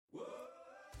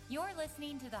You're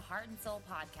listening to the Heart and Soul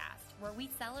podcast, where we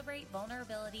celebrate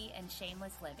vulnerability and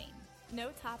shameless living. No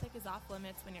topic is off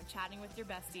limits when you're chatting with your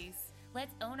besties.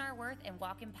 Let's own our worth and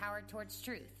walk empowered towards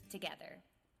truth together.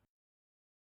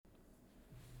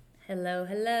 Hello,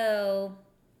 hello.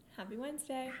 Happy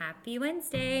Wednesday. Happy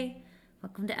Wednesday.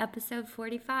 Welcome to episode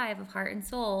 45 of Heart and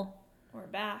Soul. We're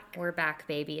back. We're back,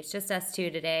 baby. It's just us two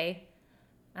today.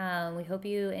 We hope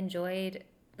you enjoyed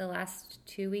the last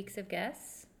 2 weeks of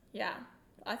guests. Yeah.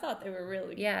 I thought they were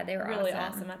really really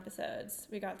awesome episodes.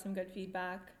 We got some good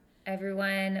feedback.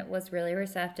 Everyone was really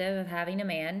receptive of having a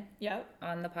man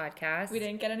on the podcast. We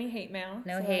didn't get any hate mail.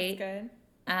 No hate. That's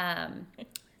good.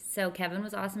 So Kevin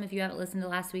was awesome. If you haven't listened to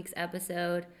last week's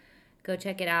episode, go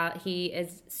check it out. He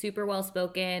is super well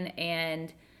spoken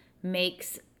and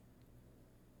makes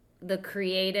the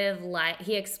creative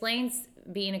he explains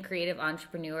being a creative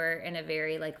entrepreneur in a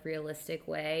very realistic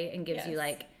way and gives you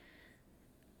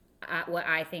what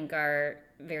I think are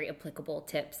very applicable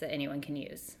tips that anyone can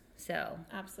use. So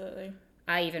absolutely.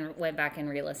 I even went back and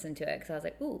re-listened to it because I was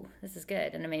like, ooh, this is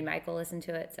good. And I made Michael listen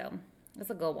to it. So it's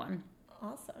a good one.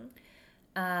 Awesome.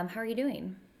 How are you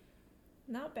doing?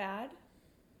 Not bad.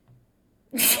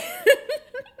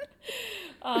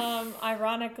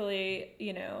 Ironically,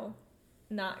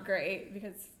 not great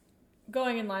because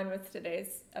going in line with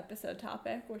today's episode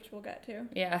topic, which we'll get to.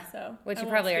 Yeah. So which you've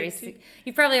probably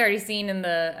already seen in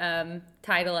the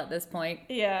title at this point.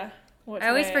 Yeah. I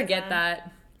always forget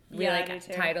that we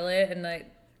title it and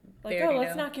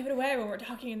let's not give it away when we're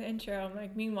talking in the intro. I'm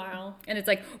like, meanwhile, and it's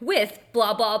with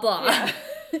blah blah blah. Yeah.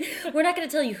 We're not going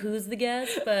to tell you who's the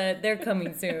guest, but they're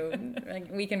coming soon.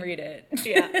 We can read it.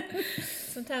 Yeah.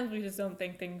 Sometimes we just don't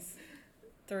think things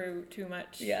through too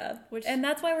much. Yeah. And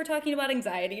that's why we're talking about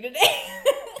anxiety today.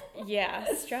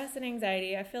 Yeah, stress and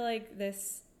anxiety. I feel like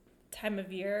this time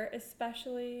of year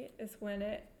especially is when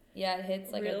it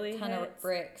hits really a ton of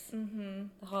bricks. Mm-hmm.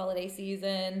 The holiday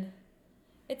season.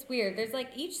 It's weird. There's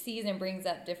each season brings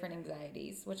up different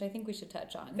anxieties, which I think we should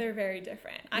touch on. They're very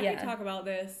different. I could talk about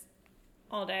this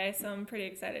all day, so I'm pretty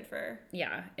excited for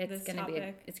it's gonna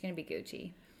be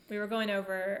Gucci. We were going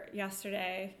over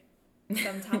yesterday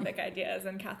some topic ideas,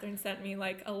 and Catherine sent me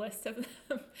a list of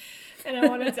them, and I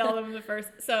want to tell them the first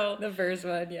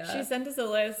one. She sent us a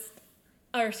list,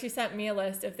 or she sent me a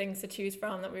list of things to choose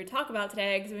from that we would talk about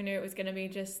today because we knew it was going to be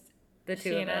just the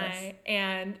two of us.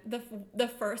 And the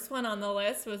first one on the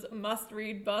list was must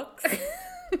read books.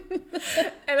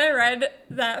 And I read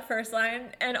that first line,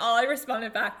 and all I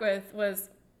responded back with was,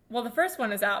 well, the first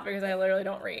one is out because I literally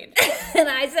don't read. And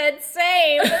I said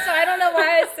same, so I don't know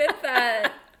why I said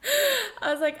that.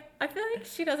 I was like, I feel like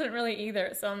she doesn't really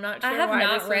either, so I'm not sure why. I have why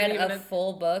not read a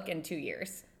full book in 2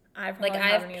 years. I've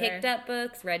picked up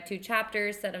books, read 2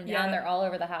 chapters, set them down. They're all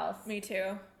over the house. Me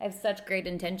too. I have such great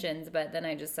intentions, but then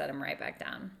I just set them right back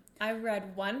down. I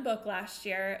read one book last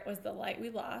year. It was The Light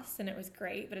We Lost, and it was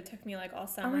great, but it took me all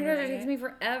summer. Oh my gosh, it takes me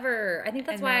forever. I think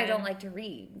that's why I don't like to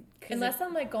read. Unless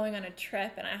I'm going on a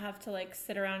trip and I have to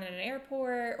sit around in an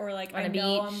airport or I'm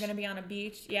going to be on a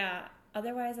beach. Yeah.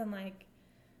 Otherwise, I'm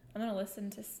going to listen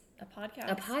to a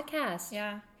podcast. A podcast.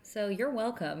 Yeah. So you're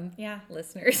welcome. Yeah.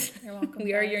 Listeners. You're welcome.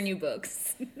 We are your new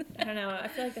books. I don't know. I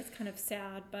feel like that's kind of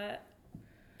sad, but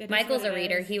Michael's a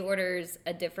reader. He orders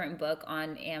a different book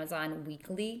on Amazon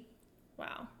weekly.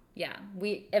 Wow. Yeah.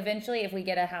 We eventually, if we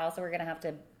get a house, we're going to have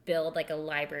to build a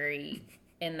library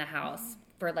in the house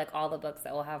for all the books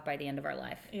that we'll have by the end of our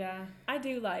life. Yeah. I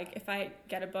do if I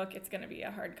get a book, it's going to be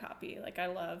a hard copy. I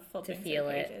love flipping to feel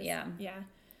through pages. it. Yeah. Yeah.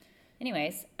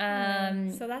 Anyways,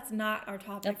 so that's not our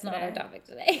topic That's today. not our topic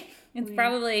today. It's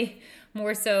probably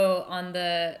more so on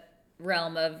the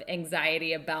realm of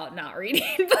anxiety about not reading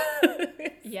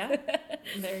books. Yeah.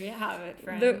 There you have it,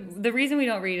 friends. The reason we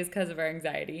don't read is because of our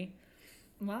anxiety.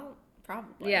 Well,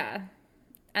 probably. Yeah.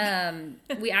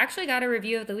 We actually got a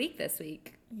review of the week this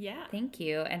week. Yeah. Thank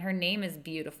you. And her name is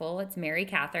beautiful. It's Mary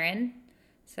Catherine.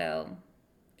 So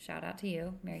shout out to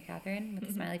you, Mary Catherine, with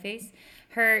the smiley face.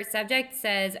 Her subject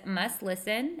says, must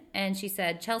listen. And she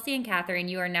said, Chelsea and Catherine,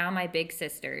 you are now my big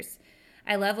sisters.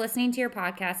 I love listening to your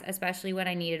podcast, especially when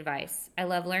I need advice. I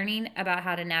love learning about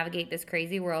how to navigate this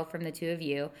crazy world from the two of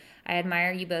you. I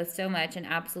admire you both so much and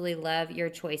absolutely love your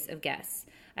choice of guests.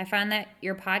 I find that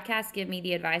your podcasts give me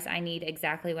the advice I need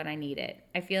exactly when I need it.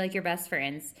 I feel like you're best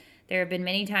friends. There have been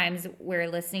many times where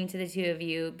listening to the two of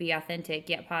you be authentic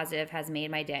yet positive has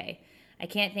made my day. I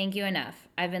can't thank you enough.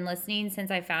 I've been listening since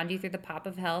I found you through the Pop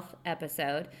of Health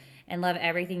episode and love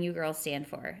everything you girls stand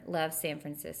for. Love San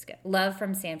Francisco. Love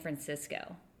from San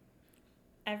Francisco.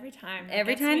 Every time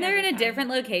they're in a different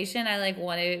location, I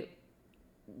want to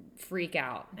freak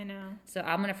out. I know. So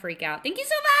I'm going to freak out. Thank you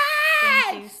so much!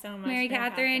 Thank you so much, Mary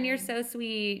Catherine. You're so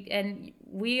sweet. And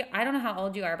I don't know how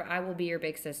old you are, but I will be your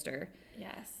big sister.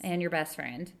 Yes. And your best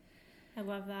friend. I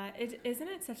love that. Isn't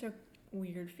it such a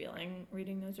weird feeling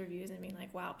reading those reviews and being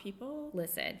like, wow, people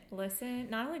listen.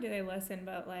 Not only do they listen,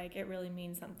 but like it really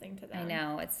means something to them. I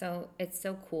know. It's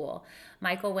so cool.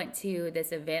 Michael went to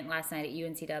this event last night at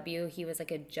UNCW. He was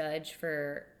like a judge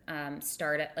for a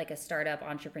startup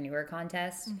entrepreneur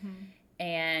contest. Mm-hmm.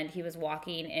 And he was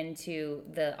walking into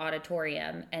the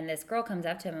auditorium, and this girl comes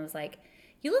up to him and was like,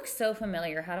 "You look so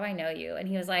familiar. How do I know you?" And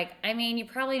he was like, "I mean, you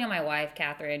probably know my wife,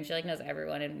 Catherine. She like knows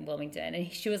everyone in Wilmington."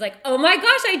 And she was like, "Oh my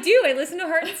gosh, I do. I listen to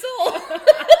Heart and Soul."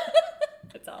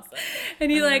 That's awesome. And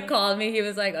he like called me. He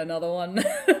was like, "Another one."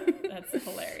 That's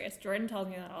hilarious. Jordan tells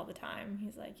me that all the time.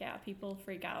 He's like, "Yeah, people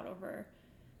freak out over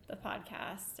the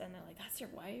podcast, and they're like, 'That's your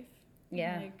wife?'"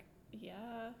 Yeah. I'm like,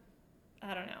 yeah.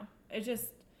 I don't know.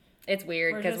 It's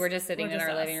weird because we're just sitting in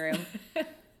our living room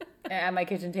at my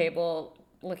kitchen table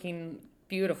looking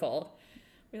beautiful.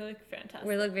 We look fantastic.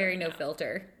 We look very no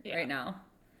filter right now.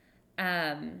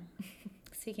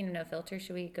 Speaking of no filter,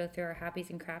 should we go through our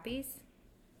happies and crappies?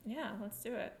 Yeah, let's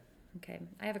do it. Okay.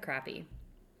 I have a crappie.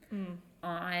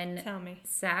 Tell me.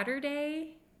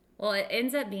 Saturday, well, it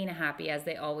ends up being a happy as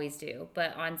they always do.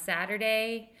 But on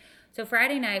Saturday, so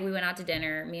Friday night we went out to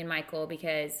dinner, me and Michael,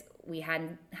 because we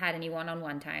hadn't had any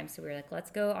one-on-one time. So we were like, let's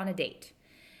go on a date.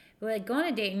 We were like, go on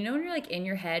a date. And you know when you're like in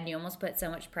your head and you almost put so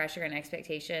much pressure and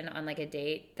expectation on like a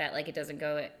date that like it doesn't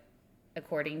go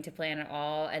according to plan at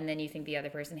all. And then you think the other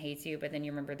person hates you, but then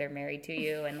you remember they're married to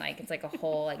you. And like, it's like a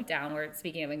whole like downward,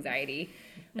 speaking of anxiety,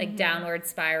 like downward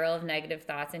spiral of negative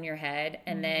thoughts in your head.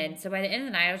 And then, so by the end of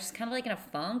the night, I was just kind of like in a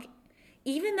funk,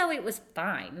 even though it was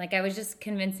fine. Like I was just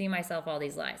convincing myself all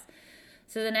these lies.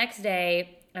 So the next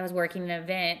day I was working an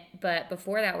event, but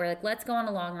before that we're like, let's go on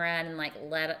a long run and like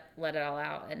let it all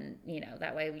out. And you know,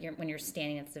 that way when you're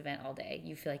standing at this event all day,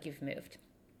 you feel like you've moved.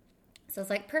 So it's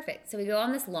like, perfect. So we go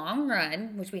on this long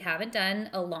run, which we haven't done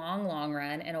a long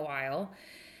run in a while.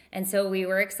 And so we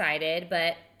were excited,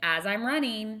 but as I'm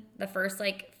running the first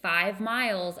like 5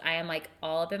 miles, I am like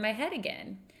all up in my head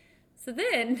again. So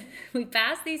then we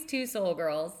pass these 2 soul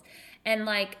girls, and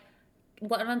like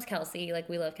one of them's Kelsey. Like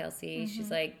we love Kelsey. She's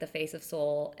like the face of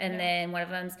soul. And then one of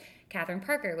them's Catherine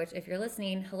Parker, which if you're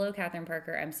listening, hello, Catherine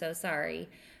Parker. I'm so sorry.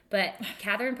 But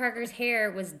Catherine Parker's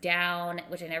hair was down,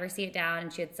 which I never see it down,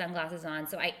 and she had sunglasses on.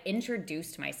 So I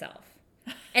introduced myself.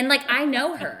 And like, I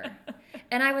know her.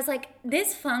 And I was like,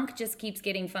 this funk just keeps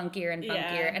getting funkier and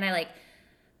funkier. Yeah. And I like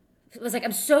was like,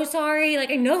 I'm so sorry.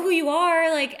 Like, I know who you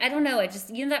are. Like, I don't know. It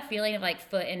just, you know, that feeling of like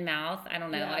foot in mouth. I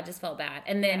don't know. Yeah. I just felt bad.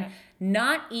 And then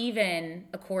not even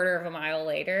a quarter of a mile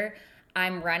later,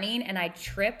 I'm running and I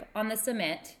trip on the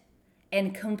cement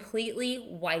and completely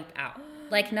wipe out.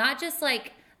 Like, not just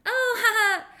like, oh,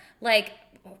 haha, like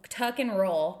tuck and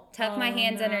roll, tuck my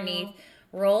hands underneath,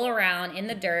 roll around in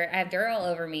the dirt. I have dirt all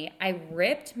over me. I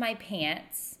ripped my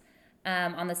pants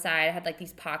on the side. I had like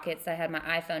these pockets that I had my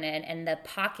iPhone in, and the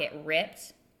pocket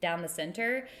ripped down the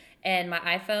center, and my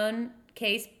iPhone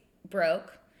case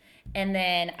broke. And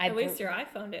then at least your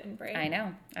iPhone didn't break. I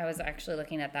know. I was actually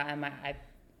looking at that on my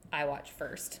iWatch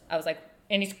first. I was like,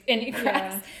 any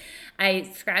cracks? Yeah. I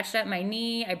scratched up my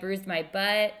knee. I bruised my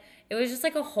butt. It was just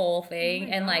like a whole thing.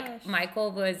 Oh and gosh. Like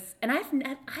Michael was, and I've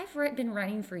been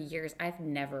running for years. I've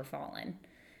never fallen.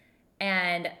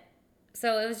 And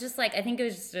so it was just like, I think it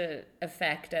was just an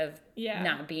effect of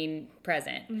not being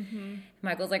present. Mm-hmm.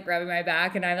 Michael's like rubbing my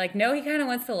back, and I'm like, no, he kind of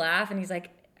wants to laugh. And he's like,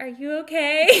 are you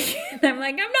okay? And I'm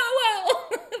like, I'm not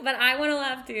well, but I want to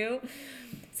laugh too.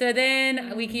 So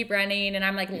then we keep running, and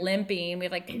I'm like limping. We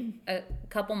have like a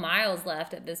couple miles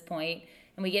left at this point.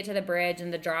 And we get to the bridge,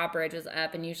 and the drawbridge was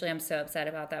up. And usually I'm so upset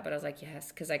about that, but I was like, yes,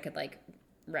 because I could like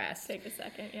rest. Take a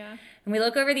second, yeah. And we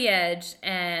look over the edge,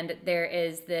 and there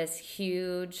is this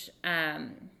huge,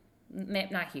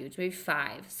 not huge, maybe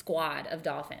 5 squad of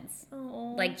dolphins.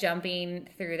 Aww. Like jumping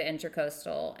through the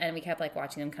intercoastal. And we kept like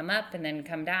watching them come up and then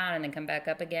come down and then come back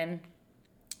up again.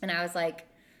 And I was like,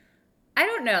 I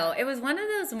don't know. It was one of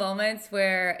those moments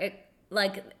where it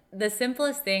like the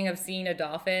simplest thing of seeing a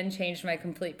dolphin changed my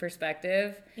complete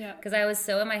perspective. Yeah. Because I was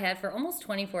so in my head for almost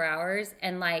 24 hours.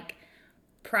 And like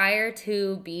prior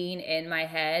to being in my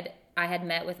head, I had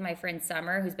met with my friend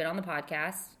Summer, who's been on the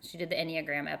podcast. She did the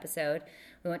Enneagram episode.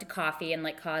 We went to coffee and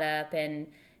like caught up, and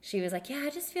she was like, yeah,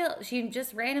 she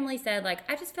just randomly said like,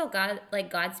 I just feel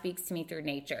God speaks to me through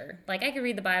nature. Like I could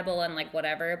read the Bible and like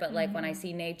whatever, but like when I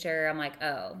see nature, I'm like,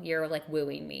 oh, you're like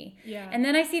wooing me. Yeah. And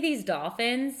then I see these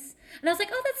dolphins, and I was like,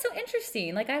 oh, that's so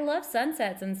interesting. Like I love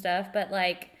sunsets and stuff, but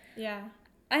like, yeah,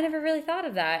 I never really thought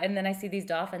of that. And then I see these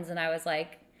dolphins, and I was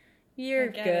like, You're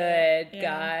good,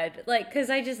 yeah. God. Like, because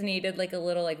I just needed, like, a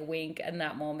little, like, wink in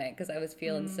that moment because I was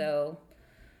feeling so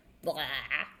blah.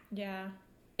 Yeah.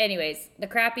 Anyways, the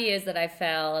crappy is that I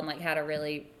fell and, like, had a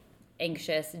really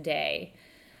anxious day.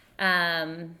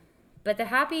 But the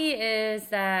happy is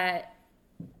that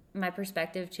my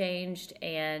perspective changed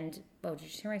and... Oh, did you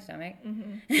see my stomach?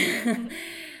 Mm-hmm.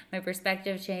 My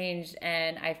perspective changed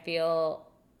and I feel,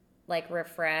 like,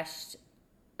 refreshed,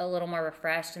 a little more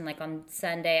refreshed. And, like, on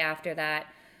Sunday after that,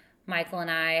 Michael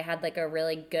and I had, like, a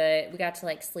really good... We got to,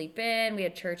 like, sleep in. We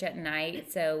had church at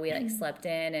night, so we, like, slept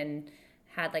in and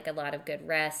had, like, a lot of good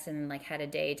rest and, like, had a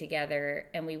day together.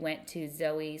 And we went to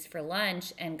Zoe's for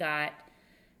lunch and got...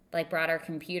 like, brought our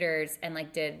computers and,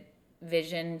 like, did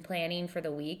vision planning for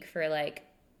the week for, like,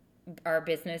 our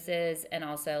businesses and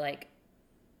also, like,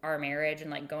 our marriage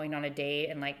and, like, going on a date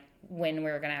and, like, when we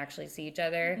were going to actually see each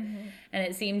other. Mm-hmm. And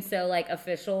it seemed so, like,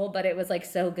 official, but it was, like,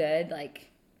 so good. Like,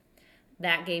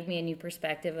 that gave me a new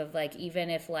perspective of, like, even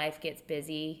if life gets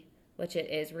busy, which it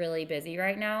is really busy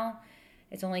right now,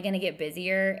 it's only going to get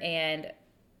busier, and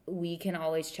we can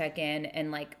always check in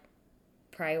and, like,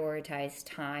 prioritize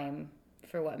time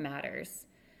for what matters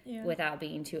without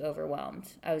being too overwhelmed.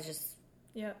 I was just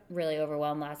really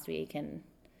overwhelmed last week, and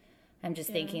I'm just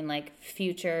thinking, like,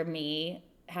 future me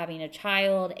having a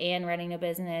child and running a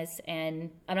business,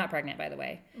 and I'm not pregnant, by the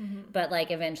way, but,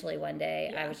 like, eventually one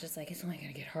day I was just like, it's only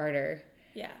going to get harder.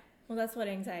 Yeah. Well, that's what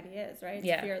anxiety is, right?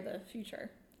 It's fear of the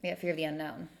future. Yeah, fear of the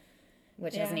unknown,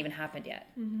 which hasn't even happened yet.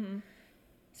 Mm-hmm.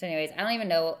 So anyways, I don't even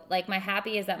know, like, my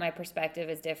happy is that my perspective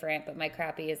is different, but my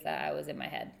crappy is that I was in my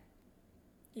head.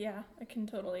 Yeah, I can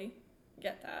totally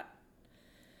get that.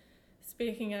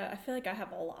 Speaking of, I feel like I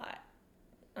have a lot,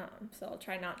 so I'll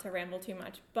try not to ramble too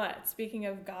much. But speaking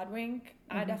of God wink,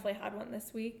 I definitely had one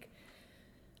this week.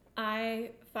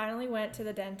 I finally went to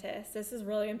the dentist. This is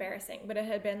really embarrassing, but it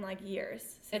had been, like,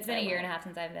 years. It's been a year and a half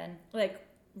since I've been. Like,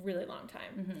 really long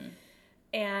time. Mm-hmm.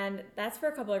 And that's for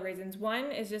a couple of reasons.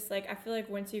 One is just, like, I feel like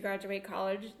once you graduate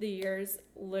college, the years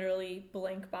literally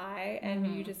blink by,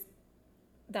 and you just...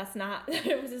 That's not,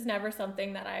 it was just never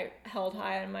something that I held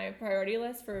high on my priority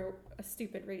list for a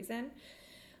stupid reason.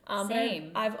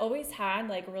 Same. But I've always had,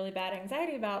 like, really bad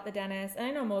anxiety about the dentist, and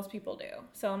I know most people do.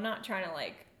 So I'm not trying to,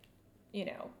 like, you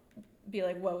know, be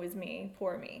like, woe is me,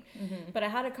 poor me. Mm-hmm. But I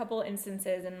had a couple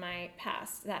instances in my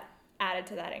past that added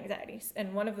to that anxiety.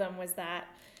 And one of them was that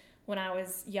when I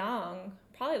was young,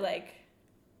 probably, like,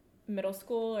 middle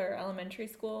school or elementary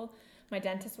school, my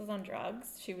dentist was on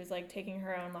drugs. She was, like, taking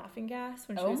her own laughing gas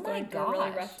when she was going through a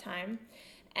really rough time.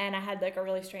 And I had, like, a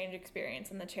really strange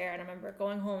experience in the chair. And I remember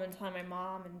going home and telling my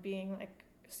mom and being, like,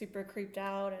 super creeped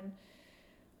out. And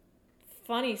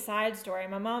funny side story,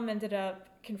 my mom ended up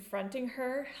confronting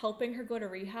her, helping her go to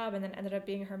rehab, and then ended up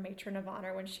being her matron of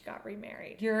honor when she got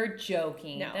remarried. You're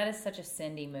joking. No. That is such a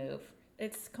Cindy move.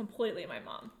 It's completely my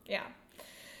mom. Yeah.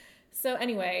 So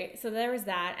anyway, so there was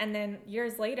that. And then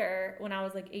years later, when I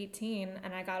was, like, 18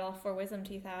 and I got all 4 wisdom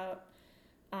teeth out,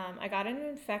 I got an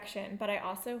infection, but I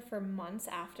also, for months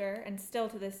after, and still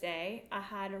to this day, I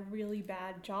had really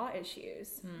bad jaw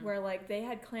issues where, like, they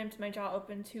had clamped my jaw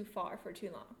open too far for too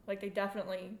long. Like, they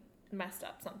definitely messed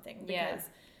up something because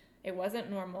it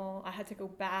wasn't normal. I had to go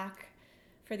back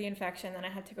for the infection. Then I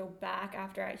had to go back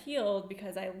after I healed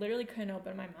because I literally couldn't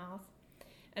open my mouth.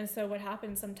 And so what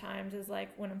happens sometimes is, like,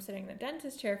 when I'm sitting in the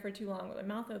dentist chair for too long with my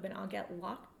mouth open, I'll get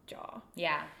lockjaw.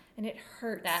 Yeah. And it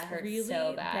hurts. That hurts really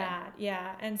so bad.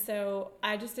 Yeah. And so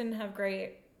I just didn't have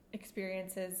great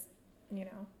experiences, you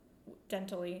know,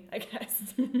 dentally, I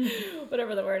guess,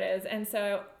 whatever the word is. And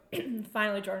so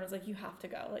finally Jordan was like, you have to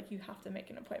go. Like, you have to make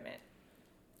an appointment.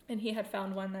 And he had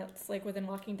found one that's, like, within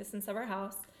walking distance of our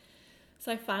house.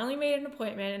 So I finally made an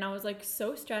appointment, and I was, like,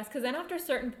 so stressed. Because then after a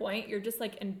certain point, you're just,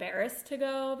 like, embarrassed to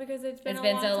go because it's been so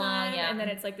long. Yeah. And then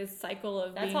it's, like, this cycle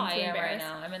of being too embarrassed. That's how I am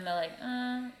right now. I'm in the, like,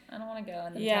 I don't want to go.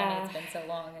 And then tell me it's been so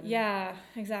long. And... Yeah,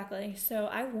 exactly. So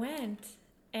I went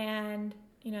and,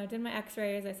 you know, did my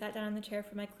x-rays. I sat down in the chair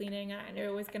for my cleaning. I knew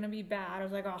it was going to be bad. I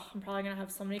was like, oh, I'm probably going to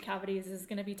have so many cavities. This is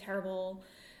going to be terrible.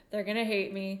 They're going to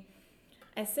hate me.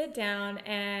 I sit down,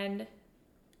 and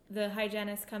the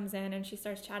hygienist comes in, and she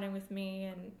starts chatting with me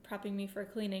and prepping me for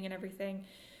cleaning and everything.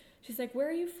 She's like, where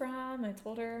are you from? I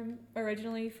told her I'm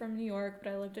originally from New York,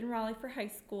 but I lived in Raleigh for high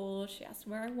school. She asked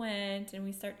where I went, and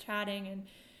we start chatting, and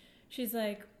she's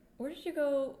like, where did you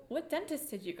go? What dentist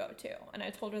did you go to? And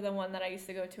I told her the one that I used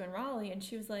to go to in Raleigh, and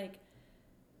she was like,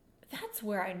 that's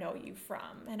where I know you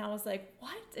from. And I was like,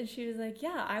 what? And she was like,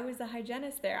 yeah, I was the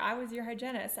hygienist there. I was your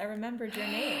hygienist. I remembered your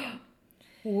name.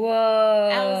 Whoa.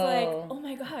 I was like, oh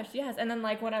my gosh, yes. And then,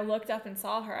 like, when I looked up and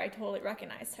saw her, I totally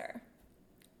recognized her.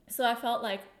 So I felt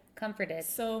like comforted.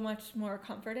 So much more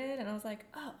comforted. And I was like,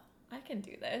 oh, I can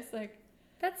do this. Like,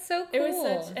 that's so cool. It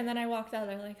was such, and then I walked out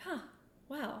there like,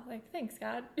 wow, like, thanks,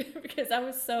 God. Because I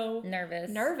was so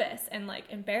nervous and like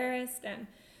embarrassed. And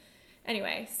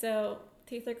anyway, so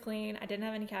teeth are clean. I didn't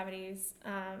have any cavities.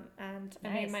 And I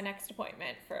made my next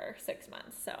appointment for 6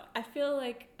 months. So I feel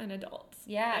like an adult.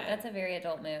 Yeah, that's a very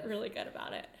adult move. Really good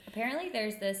about it. Apparently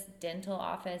there's this dental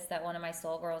office that one of my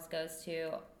soul girls goes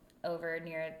to over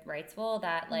near Wrightsville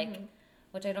that like,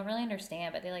 which I don't really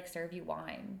understand, but they like serve you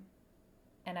wine.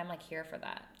 And I'm like here for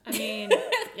that. I mean,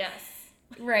 yes.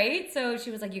 Right? So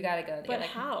she was like, you gotta go. They but like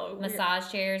how?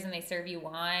 Massage chairs and they serve you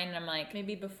wine. And I'm like,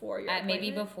 maybe before your appointment?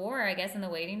 Maybe before, I guess, in the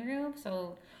waiting room.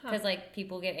 So, because like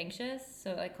people get anxious,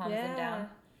 so it like calms them down.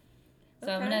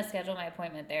 So I'm gonna schedule my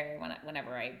appointment there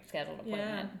whenever I schedule an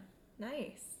appointment. Yeah.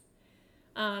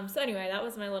 Nice. So anyway, that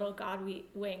was my little God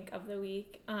wink of the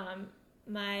week.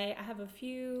 I have a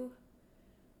few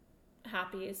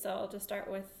happies, so I'll just start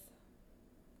with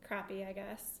crappy, I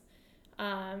guess.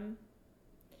 I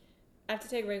have to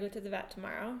take Wrigley to the vet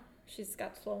tomorrow. She's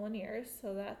got swollen ears,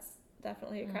 so that's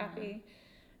definitely a crappy.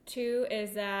 2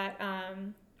 is that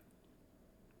I'm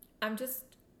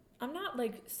not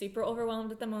like super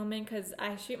overwhelmed at the moment because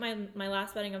I shoot my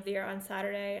last wedding of the year on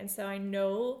Saturday, and so I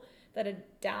know that a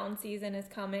down season is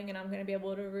coming and I'm going to be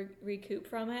able to recoup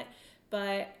from it.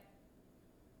 But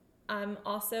I'm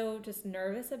also just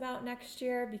nervous about next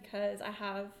year because I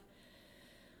have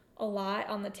a lot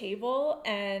on the table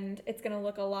and it's going to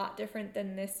look a lot different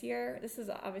than this year. This is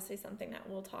obviously something that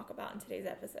we'll talk about in today's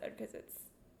episode because it's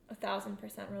 1,000%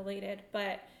 related.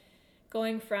 But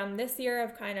going from this year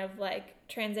of kind of like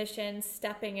transition,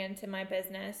 stepping into my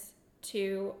business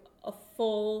to a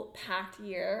full packed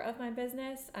year of my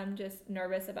business, I'm just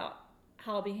nervous about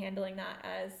how I'll be handling that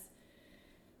as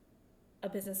a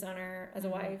business owner, as a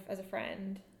wife, as a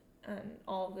friend, and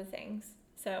all of the things.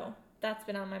 So that's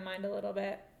been on my mind a little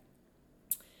bit.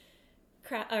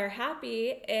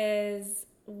 Happy is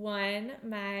one,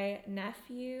 my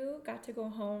nephew got to go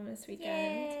home this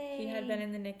weekend. Yay. He had been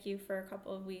in the NICU for a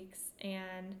couple of weeks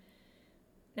and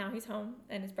now he's home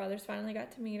and his brothers finally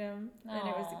got to meet him. Aww. And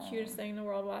it was the cutest thing in the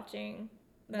world watching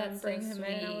them bring him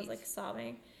in. I was like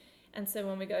sobbing. And so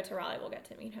when we go to Raleigh, we'll get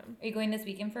to meet him. Are you going this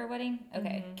weekend for a wedding?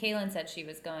 Okay. Kaylin said she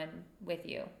was going with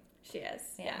you. She is.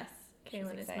 Yeah. Yes.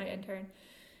 Kaylin is my intern.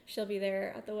 She'll be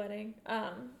there at the wedding.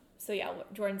 So yeah,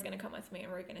 Jordan's going to come with me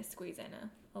and we're going to squeeze in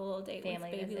a little date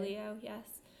family with baby visit. Leo. Yes.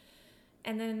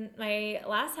 And then my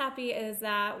last happy is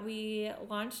that we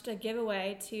launched a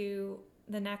giveaway to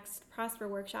the next Prosper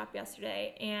workshop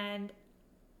yesterday. And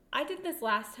I did this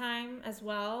last time as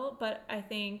well, but I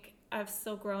think I've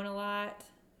still grown a lot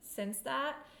since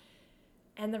that.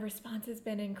 And the response has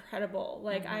been incredible.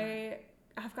 Like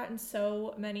I've gotten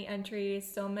so many entries,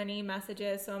 so many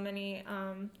messages, so many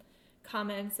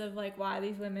comments of like why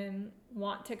these women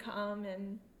want to come,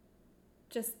 and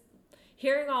just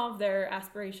hearing all of their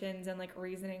aspirations and like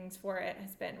reasonings for it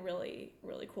has been really,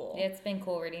 really cool. It's been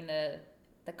cool reading the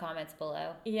comments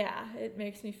below. Yeah, it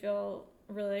makes me feel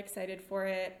really excited for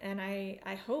it, and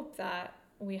I hope that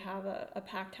we have a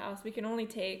packed house. We can only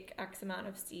take X amount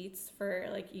of seats for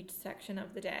like each section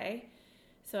of the day,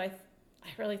 so I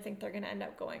really think they're going to end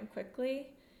up going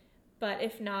quickly. But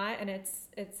if not, and it's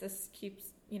just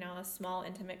keeps, you know, a small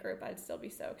intimate group, I'd still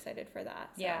be so excited for that.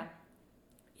 So, yeah.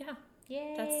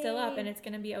 Yay. That's still up, and it's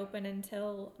going to be open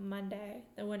until Monday.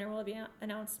 The winner will be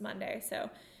announced Monday.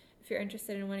 So if you're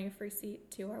interested in winning a free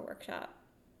seat to our workshop,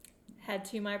 head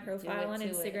to my profile on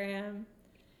Instagram.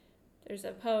 There's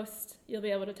a post. You'll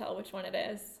be able to tell which one it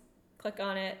is. Click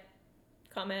on it,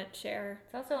 comment, share.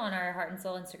 It's also on our Heart and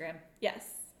Soul Instagram.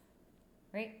 Yes.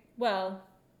 Right? Well,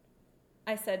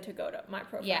 I said to go to my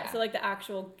profile. Yeah. So like the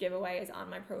actual giveaway is on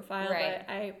my profile. Right.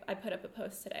 But I put up a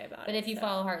post today about it. But if you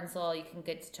follow Heart and Soul, you can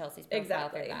get to Chelsea's profile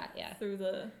through that. Yeah. Through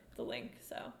the link.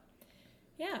 So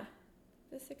yeah.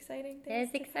 This exciting thing.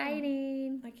 It's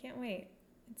exciting. I can't wait.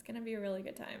 It's gonna be a really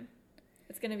good time.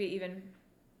 It's gonna be even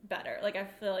better. Like I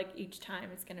feel like each time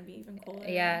it's gonna be even cooler.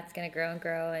 Yeah, it's gonna grow and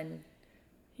grow. And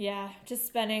yeah, just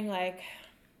spending like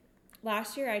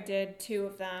last year I did 2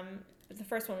 of them. The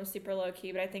first one was super low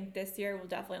key, but I think this year will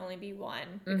definitely only be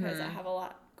 1 because I have a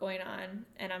lot going on,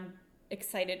 and I'm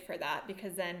excited for that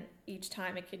because then each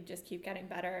time it could just keep getting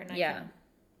better, and I can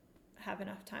have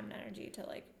enough time and energy to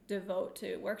like devote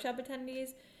to workshop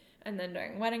attendees, and then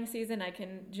during wedding season I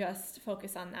can just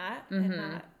focus on that and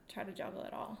not try to juggle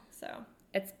it all. So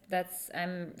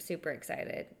I'm super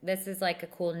excited. This is like a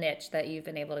cool niche that you've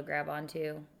been able to grab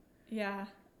onto. Yeah.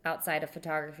 Outside of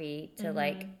photography to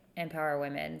like empower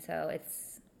women. So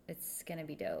it's going to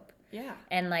be dope. Yeah.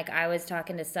 And like I was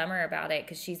talking to Summer about it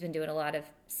because she's been doing a lot of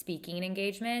speaking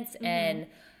engagements, and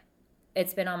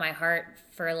it's been on my heart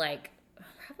for like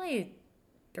probably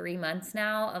 3 months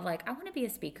now of like, I want to be a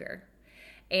speaker.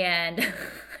 And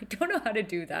I don't know how to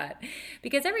do that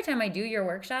because every time I do your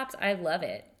workshops, I love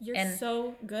it. You're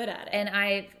so good at it. And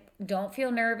I don't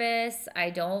feel nervous. I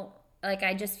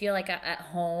just feel like at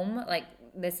home, like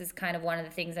this is kind of one of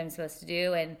the things I'm supposed to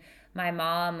do. And my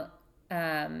mom,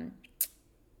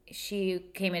 she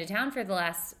came into town for the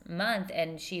last month,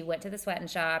 and she went to the Sweat and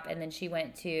Shop, and then she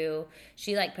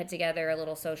like put together a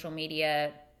little social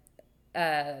media,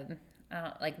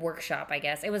 like workshop, I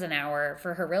guess. It was an hour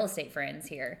for her real estate friends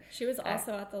here. She was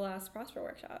also at the last Prosper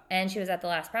workshop. And she was at the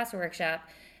last Prosper workshop,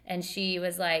 and she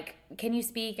was like, can you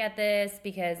speak at this?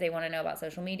 Because they want to know about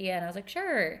social media. And I was like,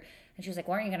 sure. And she was like,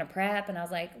 well, aren't you going to prep? And I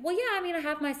was like, well, yeah, I mean, I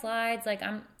have my slides. Like,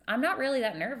 I'm not really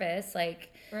that nervous.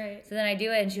 Like, right. So then I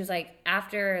do it. And she was like,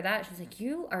 after that, she was like,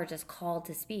 you are just called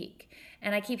to speak.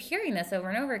 And I keep hearing this over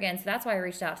and over again. So that's why I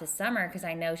reached out to Summer, because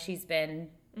I know she's been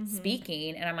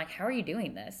speaking. And I'm like, how are you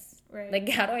doing this? Right. Like,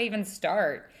 how do I even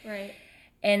start? Right.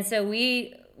 And so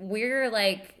we're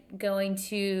like going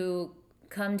to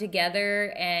come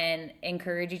together and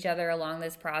encourage each other along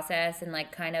this process and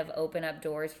like kind of open up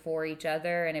doors for each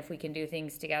other. And if we can do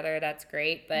things together, that's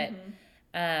great. But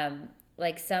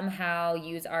like somehow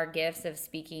use our gifts of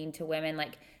speaking to women.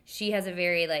 Like she has a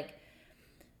very like,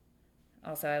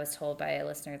 also I was told by a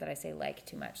listener that I say like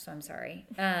too much, so I'm sorry.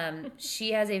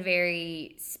 She has a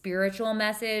very spiritual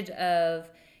message of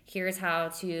it's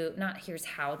not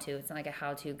like a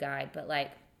how-to guide, but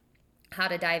like how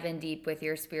to dive in deep with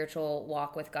your spiritual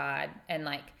walk with God and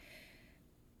like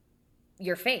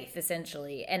your faith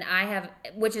essentially. And I have,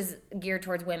 which is geared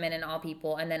towards women and all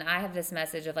people. And then I have this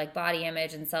message of like body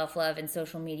image and self-love and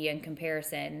social media and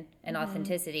comparison and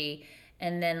authenticity.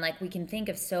 And then like we can think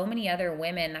of so many other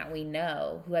women that we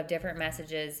know who have different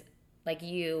messages, like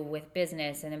you with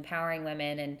business and empowering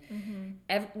women.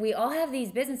 And we all have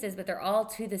these businesses, but they're all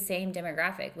to the same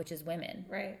demographic, which is women.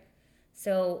 Right.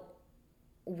 So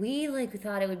we like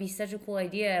thought it would be such a cool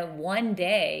idea one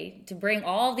day to bring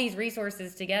all these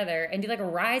resources together and do like a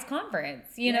Rise conference,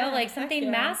 you know, like something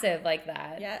massive like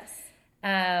that. Yes.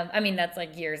 I mean, that's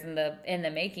like years in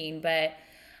the making, but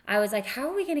I was like, how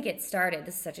are we going to get started?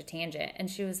 This is such a tangent. And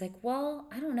she was like, well,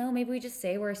 I don't know. Maybe we just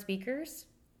say we're speakers.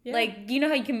 Yeah. Like, you know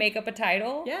how you can make up a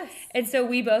title? Yes. And so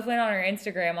we both went on our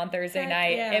Instagram on Thursday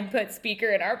night and put speaker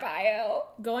in our bio.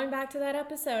 Going back to that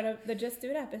episode of the Just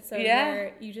Do It episode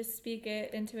where you just speak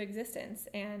it into existence.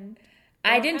 And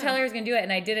I didn't tell her I was going to do it,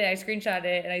 and I did it. I screenshotted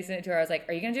it, and I sent it to her. I was like,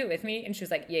 are you going to do it with me? And she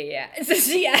was like, yeah. And so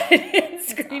she added it and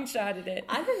screenshotted it.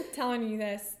 I've been telling you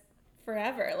this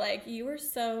forever. Like, you were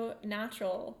so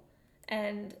natural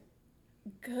and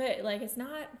good. Like, it's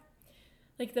not...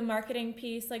 like the marketing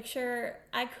piece, like sure,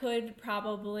 I could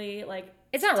probably like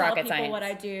it's not tell rocket people science what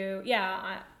I do,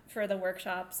 for the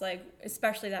workshops, like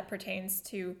especially that pertains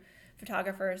to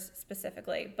photographers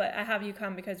specifically. But I have you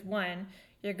come because one,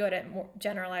 you're good at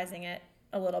generalizing it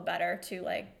a little better to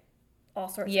like all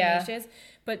sorts of niches,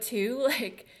 but two,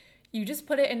 like you just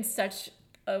put it in such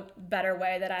a better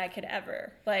way that I could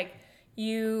ever. Like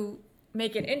you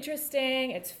make it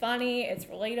interesting, it's funny, it's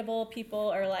relatable.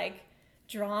 People are like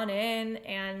drawn in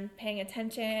and paying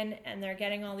attention, and they're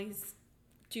getting all these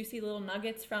juicy little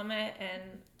nuggets from it.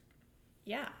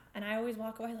 And I always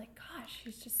walk away like, gosh,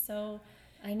 she's just so...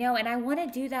 I know, and I want to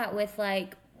do that with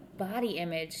like body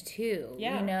image too.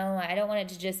 You know, I don't want it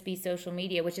to just be social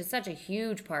media, which is such a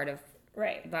huge part of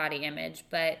body image,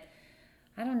 but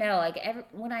I don't know, like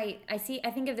when I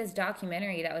think of this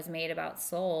documentary that was made about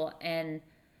Soul, and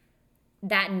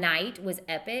that night was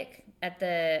epic at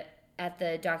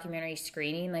the documentary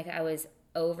screening. Like I was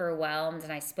overwhelmed,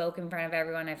 and I spoke in front of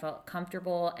everyone. I felt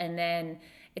comfortable, and then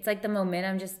it's like the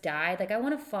momentum just died. Like I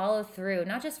want to follow through,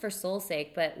 not just for Soul's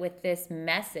sake, but with this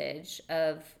message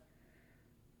of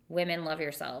women, love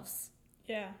yourselves.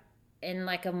 Yeah. In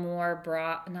like a more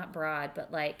not broad,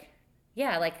 but like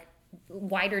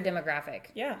wider demographic.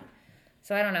 Yeah.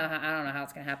 So I don't know how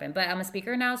it's gonna happen, but I'm a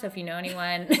speaker now. So if you know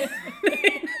anyone,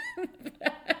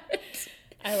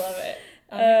 I love it.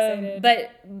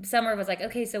 But Summer was like,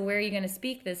 okay, so where are you going to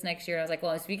speak this next year? And I was like,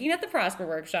 well, I'm speaking at the Prosper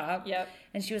workshop. Yep.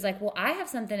 And she was like, well, I have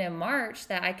something in March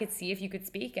that I could see if you could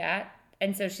speak at.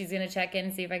 And so she's going to check in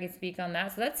and see if I could speak on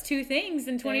that. So that's 2 things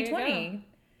in 2020.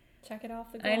 Check it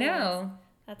off the goals. I know.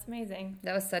 That's amazing.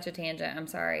 That was such a tangent. I'm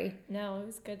sorry. No, it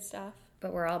was good stuff.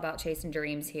 But we're all about chasing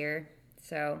dreams here.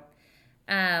 So,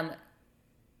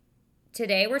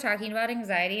 today we're talking about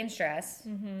anxiety and stress,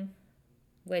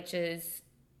 which is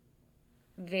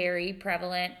very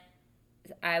prevalent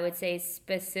I would say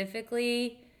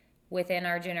specifically within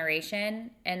our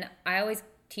generation, and I always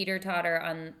teeter-totter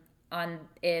on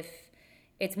if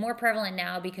it's more prevalent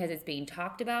now because it's being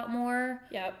talked about more,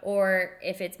 yep, or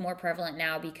if it's more prevalent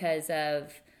now because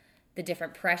of the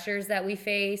different pressures that we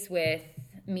face with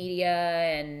media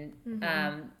and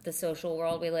the social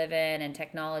world we live in and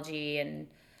technology. And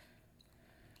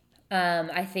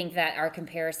I think that our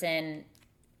comparison,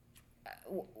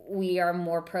 we are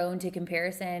more prone to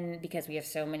comparison because we have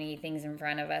so many things in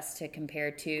front of us to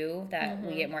compare to that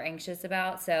we get more anxious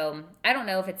about. So I don't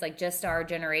know if it's like just our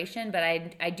generation, but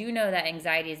I do know that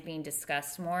anxiety is being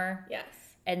discussed more. Yes.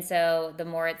 And so the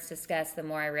more it's discussed, the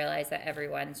more I realize that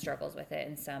everyone struggles with it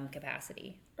in some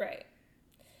capacity. Right.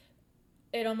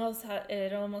 It almost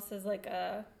is like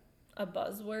a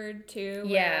buzzword too.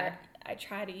 Where I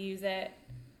try to use it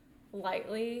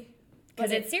lightly.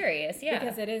 Because it's serious, yeah.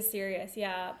 Because it is serious,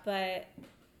 yeah. But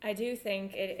I do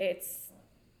think it's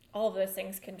all of those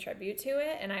things contribute to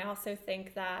it. And I also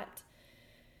think that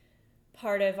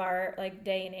part of our like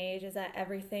day and age is that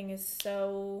everything is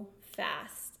so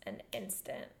fast and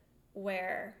instant,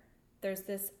 where there's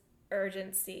this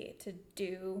urgency to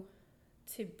do,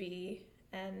 to be,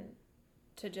 and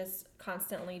to just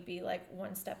constantly be like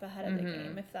one step ahead of the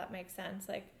game, if that makes sense.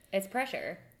 Like, it's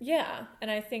pressure. Yeah,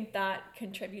 and I think that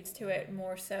contributes to it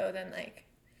more so than like,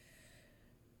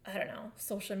 I don't know,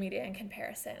 social media in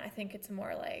comparison. I think it's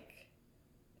more like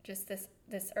just this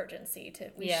urgency to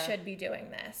we should be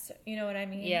doing this. You know what I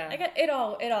mean? Yeah. I get it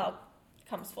all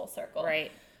comes full circle.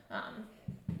 Right.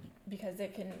 Because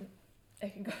it can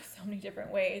go so many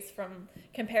different ways, from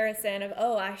comparison of,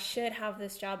 oh, I should have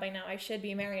this job by now, I should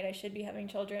be married, I should be having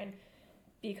children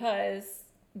because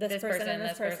this person and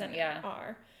this person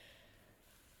are.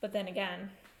 But then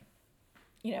again,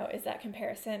 you know, is that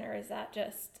comparison or is that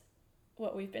just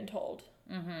what we've been told?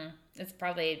 It's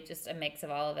probably just a mix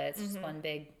of all of it. It's just one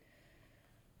big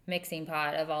mixing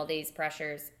pot of all these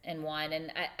pressures in one.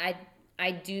 And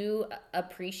I do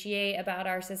appreciate about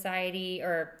our society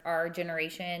or our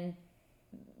generation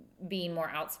being more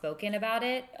outspoken about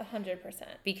it. 100%.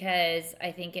 Because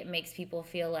I think it makes people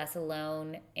feel less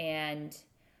alone, and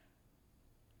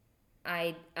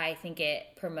I think it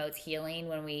promotes healing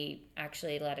when we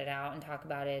actually let it out and talk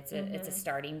about it. It's a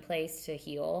starting place to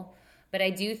heal. But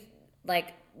I do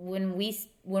like when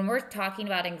we're talking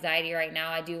about anxiety right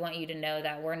now, I do want you to know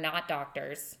that we're not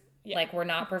doctors. Yeah. Like, we're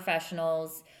not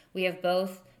professionals. We have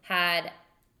both had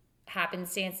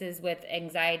happenstances with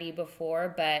anxiety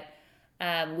before, but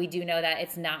we do know that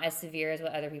it's not as severe as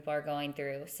what other people are going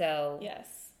through. So yes.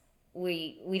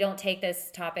 We don't take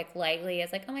this topic lightly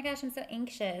as like, oh my gosh, I'm so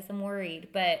anxious, I'm worried.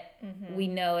 But we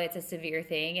know it's a severe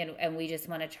thing, and we just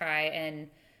want to try and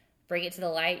bring it to the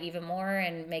light even more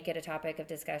and make it a topic of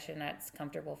discussion that's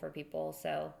comfortable for people.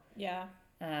 So yeah.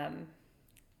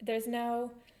 There's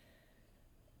no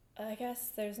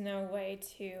way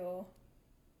to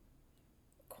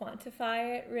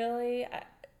quantify it really,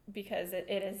 because it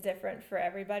is different for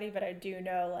everybody, but I do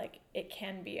know like it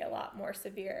can be a lot more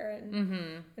severe,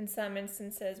 and in some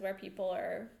instances where people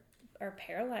are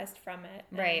paralyzed from it.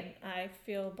 Right. And I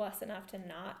feel blessed enough to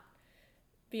not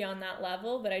be on that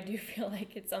level, but I do feel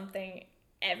like it's something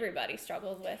everybody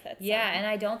struggles with. And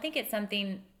I don't think it's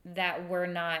something that we're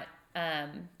not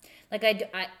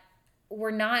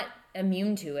we're not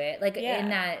immune to it. Like, in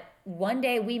that one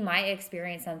day we might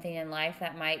experience something in life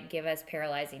that might give us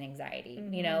paralyzing anxiety.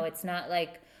 You know, it's not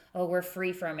like, oh, we're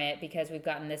free from it because we've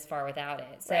gotten this far without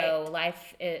it. So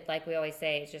life, like we always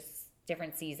say, it's just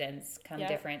different seasons come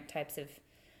different types of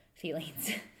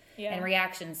feelings and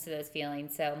reactions to those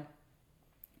feelings. So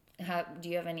do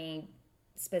you have any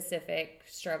specific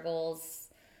struggles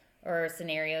or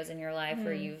scenarios in your life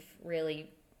where you've really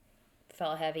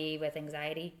felt heavy with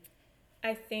anxiety?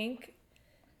 I think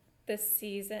this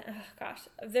season,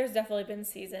 there's definitely been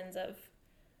seasons of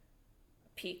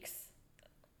peak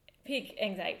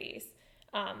anxieties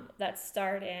that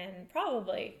start in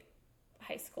probably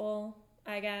high school,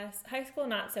 I guess. High school,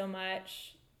 not so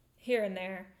much, here and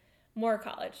there, more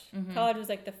college. College was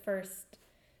like the first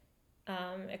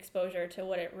exposure to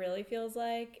what it really feels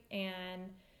like.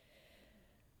 And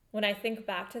when I think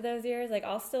back to those years, like,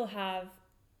 I'll still have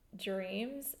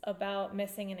dreams about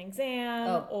missing an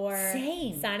exam or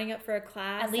signing up for a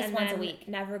class at least once a week,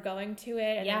 never going to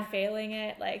it, and then failing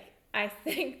it. Like, I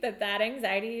think that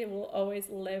anxiety will always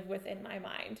live within my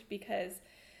mind, because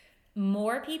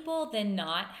more people than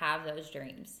not have those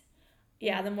dreams.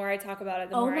 Yeah, the more I talk about it,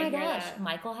 the more I hear that. Oh my gosh,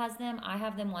 Michael has them. I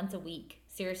have them once a week.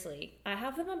 Seriously. I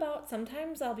have them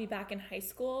sometimes I'll be back in high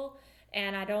school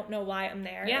and I don't know why I'm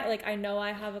there. Yeah. Like, I know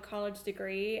I have a college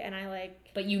degree, and I,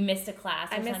 like... But you missed a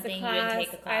class or something? You didn't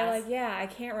take a class? I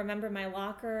can't remember my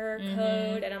locker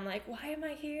code, and I'm like, why am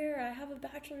I here? I have a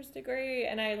bachelor's degree,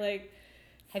 and I, like...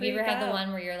 Have you ever had the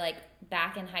one where you're, like,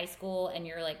 back in high school, and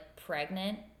you're, like,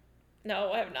 pregnant?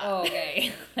 No, I have not. Oh,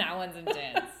 okay. That one's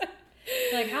intense.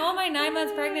 Like, how am I 9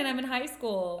 months pregnant? I'm in high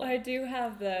school. I do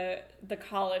have the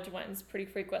college ones pretty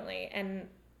frequently, and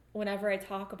whenever I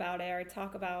talk about it, or I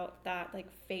talk about that,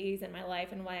 like, phase in my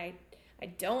life and why I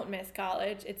don't miss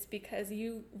college, it's because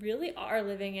you really are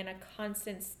living in a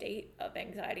constant state of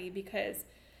anxiety, because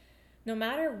no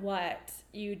matter what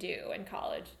you do in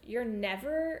college, you're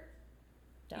never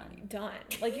done.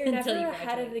 Like, you're never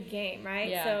ahead of the game, right?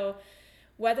 Yeah. So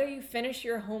whether you finish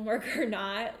your homework or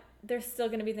not, there's still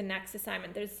going to be the next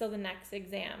assignment. There's still the next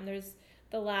exam. There's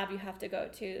the lab you have to go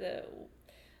to,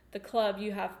 the club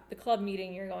you have, the club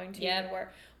meeting you're going to,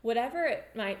 or whatever it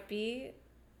might be.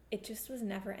 It just was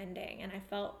never ending, and I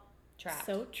felt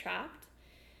so trapped.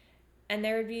 And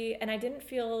I didn't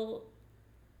feel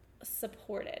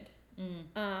supported.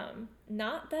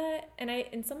 Not that,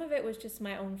 and some of it was just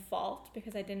my own fault,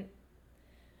 because I didn't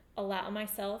allow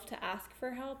myself to ask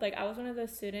for help. Like, I was one of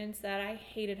those students that I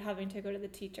hated having to go to the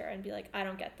teacher and be like, I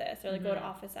don't get this, or like go to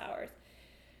office hours.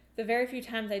 The very few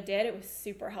times I did, it was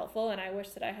super helpful, and I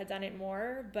wish that I had done it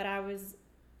more, but I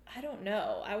don't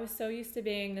know. I was so used to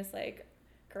being this, like,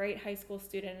 great high school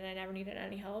student, and I never needed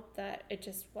any help, that it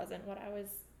just wasn't what I was.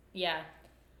 Yeah.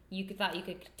 You thought you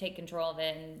could take control of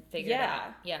it and figure it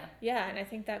out. Yeah. Yeah, and I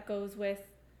think that goes with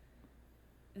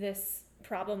this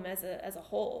problem as a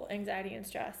whole, anxiety and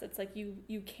stress. It's like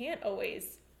you can't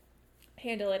always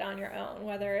handle it on your own,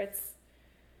 whether it's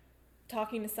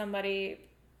talking to somebody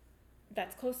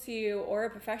that's close to you, or a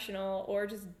professional, or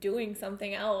just doing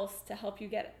something else to help you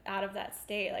get out of that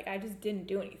state. Like, I just didn't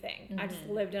do anything. I just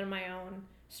lived in my own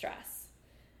stress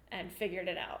and figured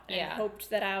it out, and hoped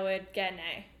that I would get an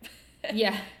A.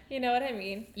 Yeah. You know what I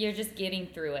mean? You're just getting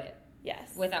through it.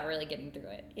 Yes. Without really getting through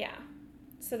it. Yeah.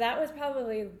 So that was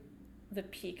probably the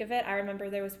peak of it. I remember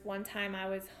there was one time I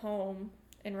was home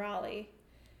in Raleigh,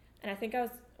 and I think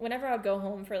whenever I would go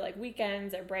home for, like,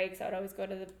 weekends or breaks, I would always go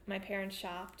to my parents'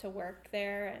 shop to work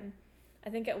there. And I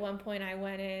think at one point I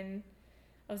went in,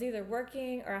 I was either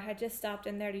working, or I had just stopped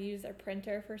in there to use their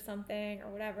printer for something or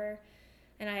whatever.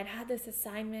 And I had this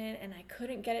assignment, and I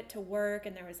couldn't get it to work,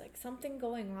 and there was, like, something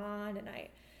going on, and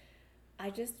I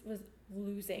just was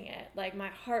losing it. Like, my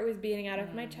heart was beating out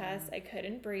of my chest. I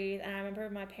couldn't breathe. And I remember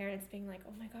my parents being like,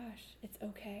 oh my gosh, it's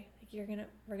okay. Like,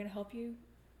 we're gonna help you.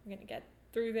 We're gonna get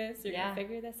through this. You're gonna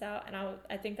figure this out. And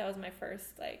I think that was my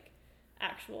first, like,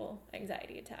 actual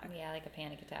anxiety attack. Yeah, like a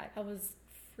panic attack. I was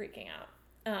freaking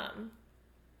out.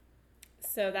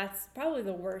 So that's probably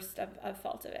the worst I've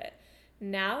felt of it.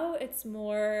 Now it's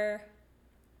more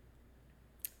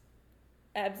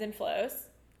ebbs and flows.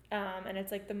 And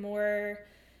it's like, the more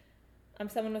I'm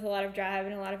someone with a lot of drive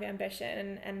and a lot of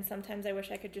ambition, and sometimes I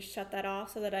wish I could just shut that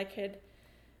off so that I could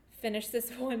finish this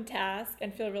one task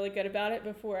and feel really good about it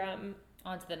before I'm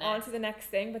on to the next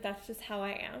thing. But that's just how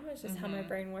I am. It's just how my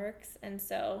brain works. And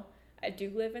so I do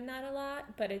live in that a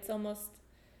lot, but it's almost,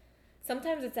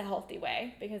 sometimes it's a healthy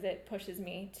way, because it pushes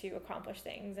me to accomplish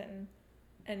things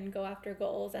and go after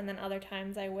goals. And then other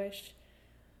times I wish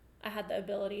I had the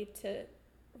ability to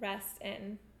rest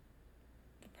in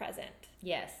the present.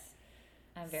 Yes.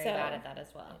 I'm very bad at that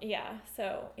as well. Yeah.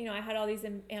 So, I had all these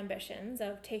ambitions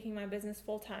of taking my business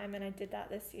full time, and I did that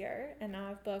this year. And now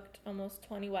I've booked almost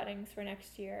 20 weddings for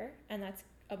next year, and that's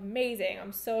amazing.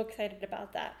 I'm so excited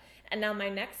about that. And now my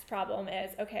next problem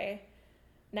is, okay,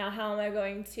 now how am I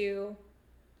going to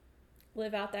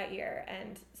live out that year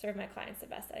and serve my clients the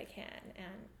best that I can,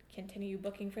 and continue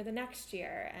booking for the next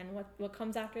year, and what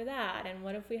comes after that, and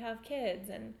what if we have kids?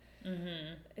 And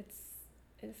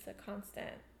it's a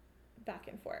constant back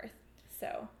and forth.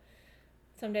 So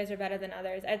some days are better than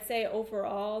others. I'd say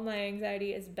overall my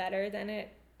anxiety is better than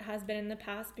it has been in the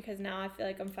past, because now I feel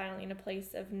like I'm finally in a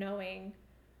place of knowing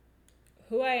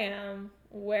who I am,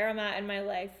 where I'm at in my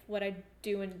life, what I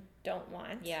do and don't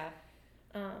want. Yeah.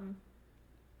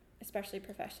 Especially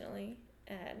professionally.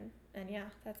 And yeah,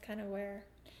 that's kind of where.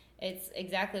 It's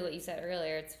exactly what you said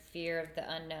earlier. It's fear of the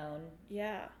unknown.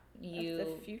 Yeah. Of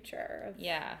the future.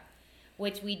 Yeah.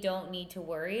 Which we don't need to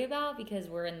worry about, because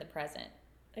we're in the present.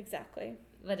 Exactly.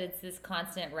 But it's this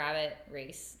constant rabbit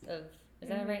race of, is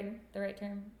that the right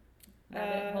term?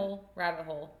 Rabbit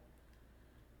hole.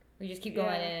 We just keep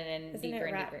going in and deeper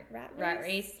and deeper. Rat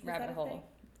race, rabbit hole.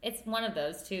 It's one of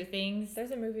those two things.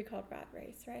 There's a movie called Rat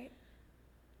Race, right?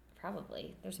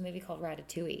 Probably. There's a movie called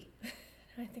Ratatouille.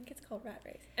 I think it's called Rat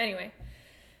Race. Anyway.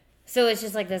 So it's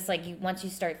just like this, like, once you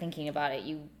start thinking about it,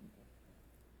 you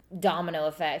domino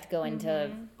effect go into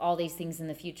all these things in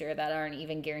the future that aren't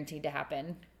even guaranteed to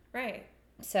happen. Right.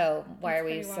 So why are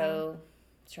we so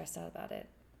stressed out about it?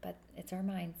 But it's our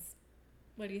minds.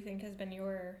 What do you think has been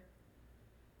your,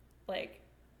 like,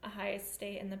 a highest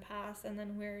state in the past, and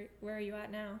then where are you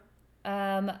at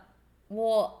now?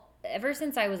 Well, ever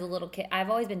since I was a little kid, I've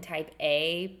always been type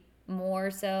A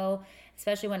more so,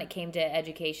 especially when it came to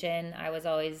education. I was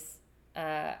always,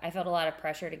 I felt a lot of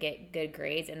pressure to get good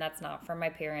grades, and that's not from my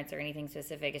parents or anything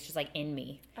specific. It's just like in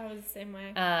me. I was the same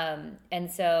way.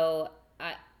 And so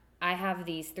I have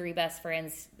these 3 best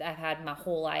friends that I've had my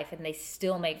whole life, and they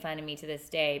still make fun of me to this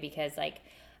day because, like,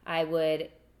 I would,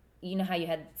 you know how you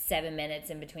had 7 minutes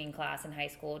in between class in high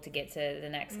school to get to the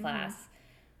next class?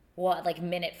 Well, at, like,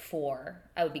 minute 4,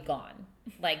 I would be gone.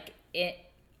 Like, it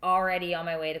already on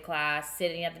my way to class,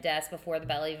 sitting at the desk before the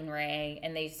bell even rang,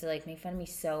 and they used to, like, make fun of me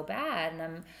so bad,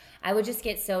 and I would just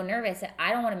get so nervous that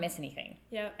I don't want to miss anything.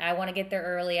 Yeah. I want to get there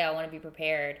early. I want to be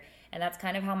prepared. And that's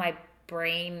kind of how my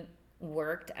brain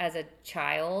worked as a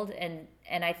child, and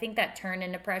I think that turned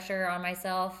into pressure on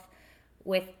myself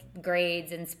with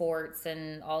grades and sports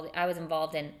and I was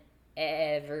involved in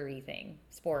everything: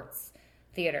 sports,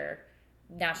 theater,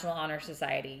 National Honor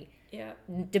Society,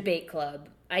 debate club.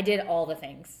 I did all the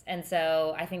things. And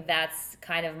so I think that's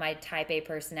kind of my type A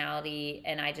personality,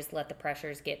 and I just let the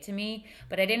pressures get to me.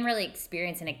 But I didn't really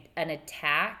experience an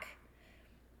attack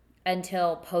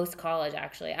until post-college,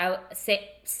 actually.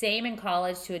 Same in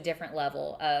college, to a different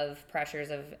level of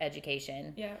pressures of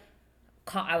education. Yeah.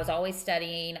 I was always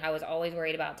studying. I was always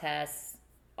worried about tests.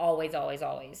 Always.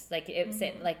 Like,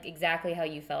 it like exactly how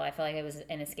you felt. I felt like it was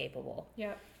inescapable.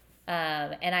 Yeah.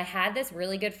 And I had this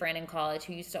really good friend in college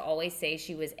who used to always say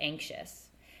she was anxious.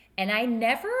 And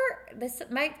this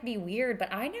might be weird,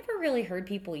 but I never really heard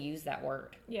people use that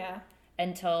word. Yeah.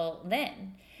 Until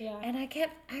then. Yeah. And I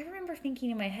remember thinking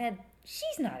in my head,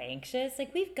 she's not anxious.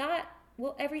 Like, we've got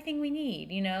everything we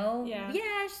need, you know? Yeah.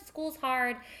 Yeah, school's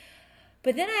hard.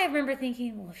 But then I remember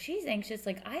thinking, well, if she's anxious,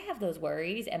 like, I have those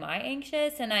worries. Am I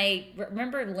anxious? And I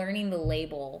remember learning the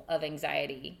label of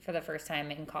anxiety for the first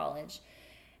time in college.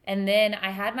 And then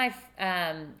I had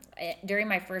during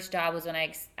my first job was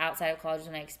outside of college,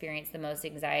 when I experienced the most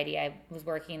anxiety. I was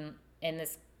working in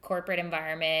this corporate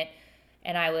environment,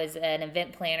 and I was an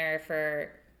event planner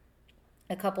for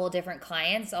a couple of different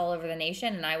clients all over the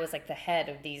nation, and I was like the head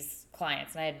of these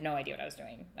clients, and I had no idea what I was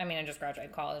doing. I mean, I just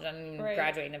graduated college. I didn't even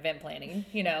graduate in event planning,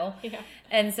 you know? Yeah.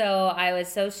 And so I was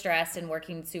so stressed and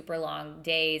working super long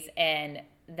days, and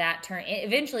it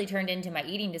eventually turned into my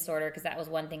eating disorder, because that was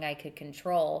one thing I could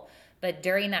control. But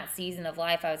during that season of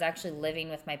life, I was actually living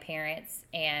with my parents,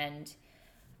 and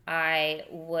I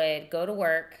would go to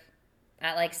work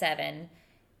at like 7,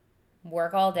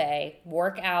 work all day,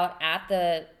 work out at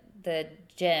the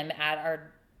gym at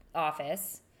our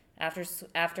office after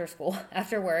school,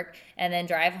 after work, and then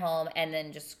drive home and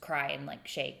then just cry and like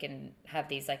shake and have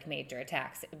these like major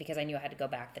attacks because I knew I had to go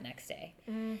back the next day.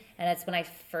 And that's when I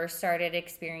first started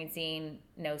experiencing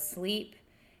no sleep.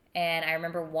 And I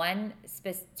remember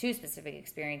two specific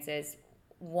experiences.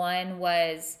 One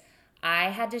was I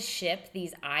had to ship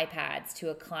these iPads to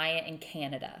a client in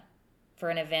Canada for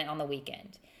an event on the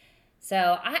weekend.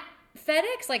 So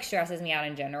FedEx like stresses me out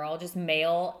in general. Just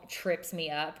mail trips me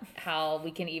up. How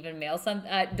we can even mail some.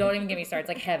 Don't even get me started.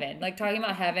 It's like heaven. Like, talking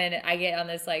about heaven, I get on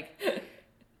this like,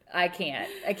 I can't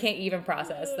even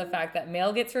process the fact that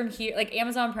mail gets from here. Like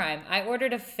Amazon Prime. I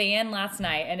ordered a fan last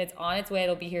night and it's on its way.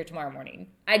 It'll be here tomorrow morning.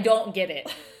 I don't get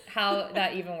it. How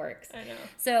that even works. I know.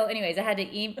 So anyways, I had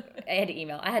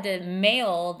to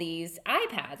mail these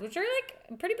iPads, which are like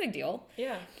a pretty big deal.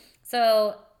 Yeah.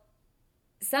 So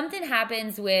something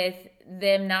happens with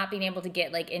them not being able to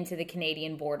get like into the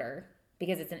Canadian border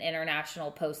because it's an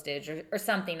international postage or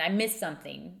something. I missed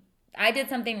something. I did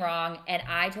something wrong, and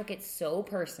I took it so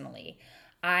personally.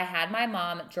 I had my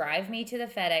mom drive me to the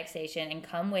FedEx station and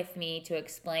come with me to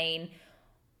explain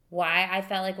why I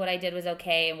felt like what I did was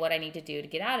okay and what I need to do to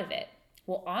get out of it.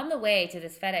 Well, on the way to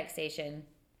this FedEx station,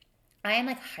 I am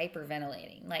like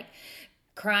hyperventilating, like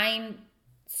crying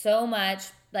so much,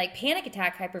 like panic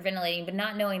attack, hyperventilating, but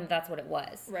not knowing that that's what it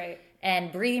was. Right.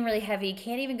 And breathing really heavy,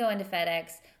 can't even go into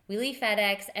FedEx. We leave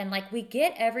FedEx and like we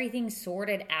get everything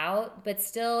sorted out, but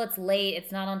still it's late,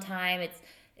 it's not on time,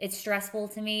 it's stressful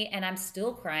to me, and I'm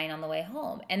still crying on the way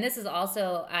home. And this is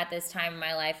also at this time in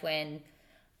my life when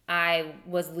I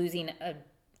was losing a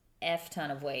F ton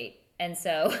of weight. And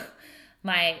so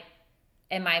my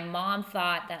mom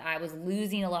thought that I was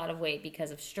losing a lot of weight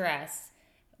because of stress,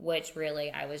 which really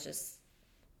I was just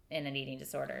in an eating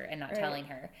disorder and not telling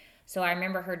her. So I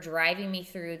remember her driving me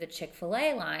through the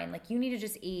Chick-fil-A line. Like, you need to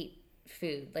just eat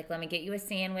food. Like, let me get you a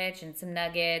sandwich and some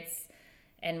nuggets.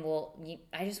 And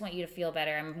I just want you to feel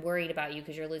better. I'm worried about you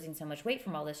because you're losing so much weight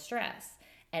from all this stress.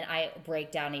 And I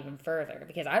break down even further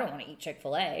because I don't want to eat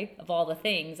Chick-fil-A of all the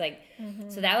things. Like,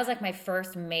 so that was like my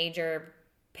first major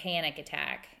panic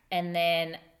attack. And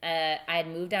then I had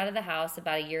moved out of the house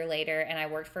about a year later, and I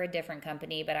worked for a different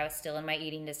company, but I was still in my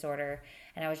eating disorder.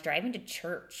 And I was driving to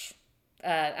church.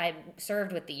 I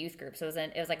served with the youth group, so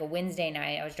it was like a Wednesday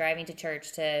night. I was driving to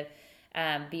church to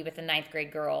be with the 9th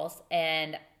grade girls,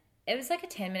 and it was like a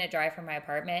 10-minute drive from my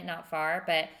apartment, not far,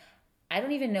 but I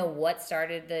don't even know what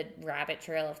started the rabbit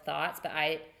trail of thoughts, but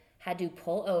I had to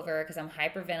pull over because I'm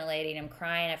hyperventilating. I'm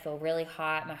crying. I feel really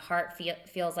hot. My heart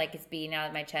feels like it's beating out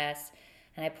of my chest.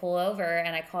 And I pull over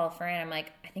and I call a friend. I'm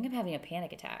like, I think I'm having a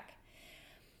panic attack.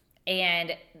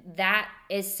 And that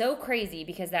is so crazy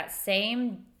because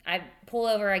I pull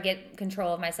over, I get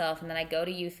control of myself, and then I go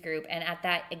to youth group. And at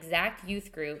that exact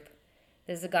youth group,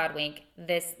 this is a God wink,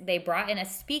 they brought in a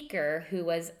speaker who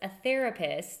was a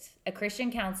therapist, a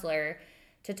Christian counselor,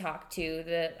 to talk to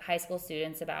the high school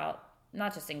students about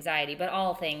not just anxiety, but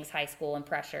all things high school and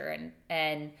pressure.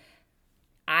 And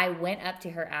I went up to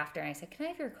her after and I said, can I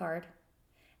have your card?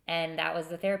 And that was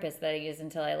the therapist that I used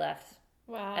until I left.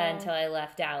 Wow. Until I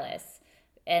left Dallas.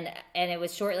 And it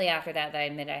was shortly after that I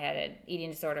admitted I had an eating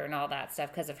disorder and all that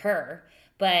stuff because of her.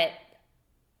 But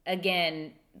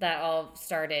again, that all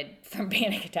started from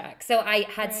panic attacks. So I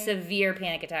had severe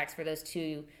panic attacks for those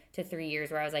 2 to 3 years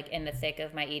where I was like in the thick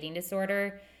of my eating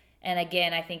disorder. And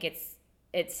again, I think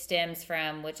it stems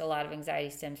from, which a lot of anxiety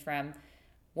stems from,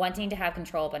 wanting to have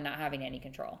control but not having any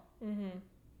control. Mm-hmm.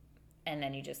 And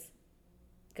then you just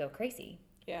go crazy.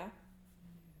 Yeah.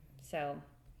 So,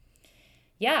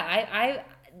 yeah, I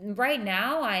right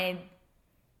now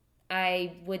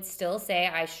I would still say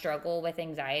I struggle with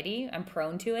anxiety. I'm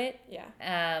prone to it.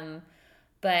 Yeah.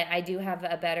 But I do have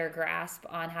a better grasp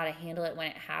on how to handle it when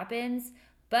it happens.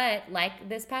 But like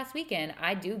this past weekend,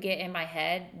 I do get in my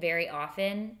head very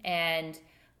often. And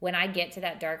when I get to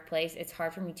that dark place, it's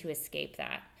hard for me to escape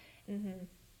that. Mm-hmm.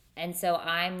 And so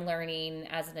I'm learning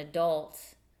as an adult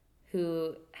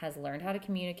who has learned how to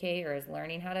communicate or is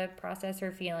learning how to process her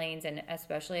feelings, and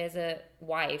especially as a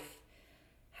wife,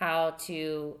 how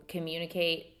to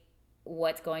communicate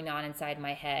what's going on inside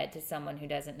my head to someone who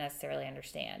doesn't necessarily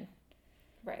understand.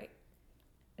 Right.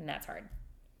 And that's hard.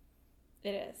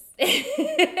 It is.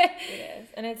 It is.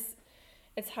 And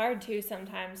it's hard too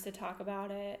sometimes to talk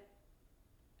about it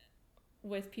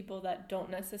with people that don't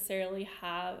necessarily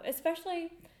have,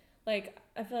 especially like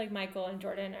I feel like Michael and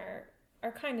Jordan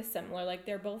are kind of similar. Like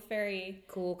they're both very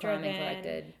cool, calm, and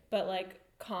collected, but like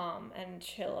calm and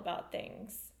chill about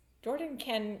things. Jordan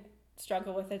can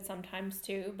struggle with it sometimes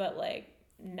too, but like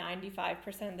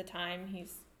 95% of the time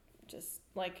he's just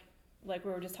like we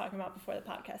were just talking about before the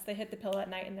podcast, they hit the pillow at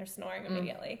night and they're snoring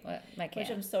immediately.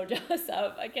 Which I'm so jealous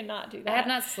of. I cannot do that. I have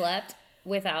not slept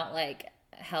without like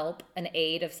help, an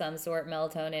aid of some sort,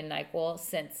 melatonin, NyQuil,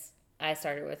 since I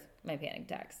started with my panic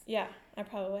attacks. Yeah, I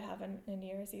probably haven't in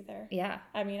years either. Yeah.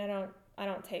 I mean, I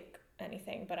don't take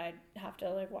anything, but I have to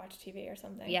like watch TV or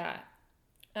something. Yeah.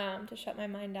 To shut my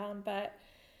mind down,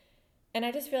 and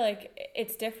I just feel like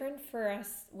it's different for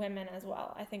us women as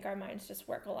well. I think our minds just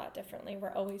work a lot differently.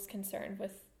 We're always concerned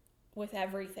with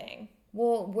everything.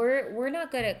 Well, we're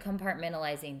not good at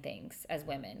compartmentalizing things as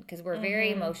women because we're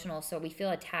very emotional, so we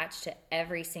feel attached to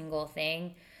every single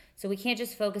thing. So we can't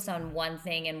just focus on one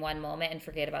thing in one moment and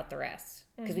forget about the rest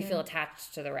because we feel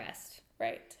attached to the rest.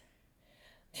 Right.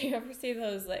 Do you ever see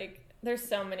those, like, there's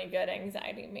so many good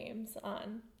anxiety memes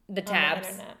on the tabs?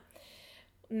 On the internet.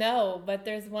 No, but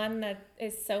there's one that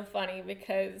is so funny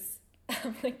because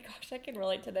I'm like, gosh, I can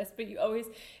relate to this, but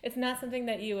it's not something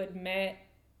that you admit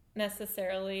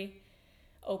necessarily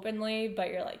openly, but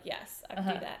you're like, yes, I do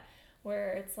that.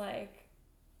 Where it's like,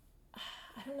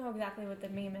 I don't know exactly what the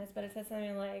meme is, but it says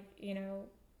something like,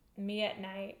 me at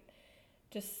night,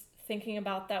 just thinking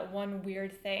about that one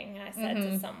weird thing I said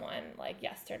to someone like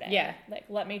yesterday. Yeah. Like,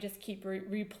 let me just keep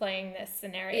replaying this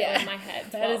scenario in my head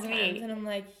 12 that is times. me. And I'm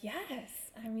like, yes.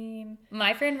 I mean,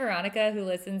 my friend Veronica, who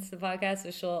listens to the podcast,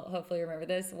 so she'll hopefully remember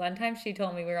this. One time she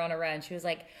told me we were on a run. She was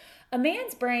like, a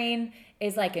man's brain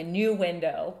is like a new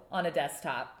window on a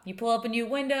desktop. You pull up a new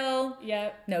window.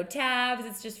 Yep. No tabs.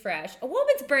 It's just fresh. A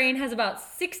woman's brain has about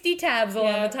 60 tabs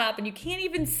along the top, and you can't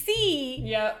even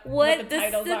see what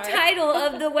the title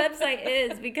of the website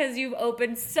is because you've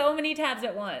opened so many tabs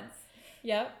at once.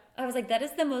 Yep. I was like, that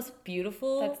is the most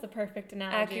beautiful. That's the perfect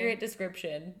analogy. Accurate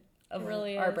description of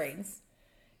really our brains.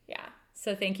 Yeah.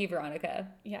 So thank you, Veronica.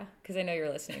 Yeah. Because I know you're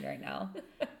listening right now.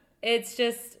 It's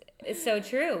so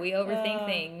true. We overthink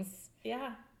things.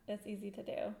 Yeah, it's easy to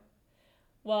do.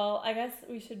 Well, I guess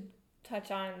we should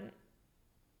touch on,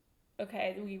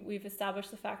 okay, we've established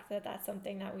the fact that that's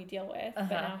something that we deal with, but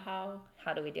now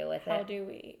how do we deal with it? How do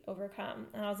we overcome?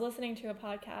 And I was listening to a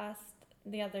podcast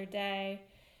the other day,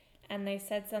 and they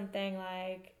said something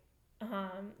like,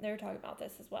 they were talking about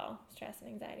this as well, stress and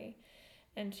anxiety.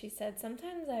 And she said,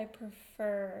 sometimes I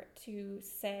prefer to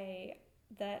say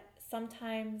that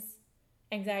sometimes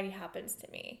anxiety happens to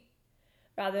me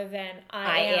rather than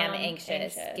I am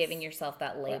anxious. Giving yourself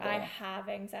that label. I have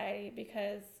anxiety,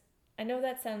 because I know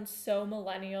that sounds so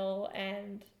millennial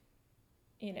and,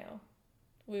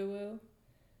 woo-woo,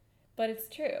 but it's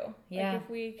true. Yeah.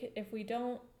 Like if we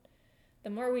don't,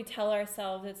 the more we tell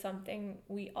ourselves it's something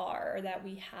we are or that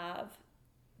we have,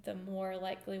 the more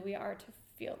likely we are to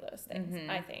feel those things,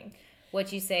 I think.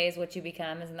 What you say is what you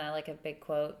become. Isn't that like a big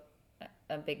quote,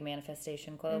 a big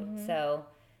manifestation quote? So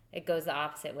it goes the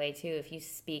opposite way too. If you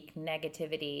speak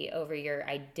negativity over your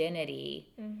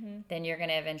identity, then you're going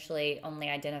to eventually only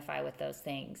identify with those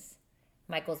things.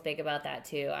 Michael's big about that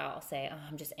too. I'll say, oh,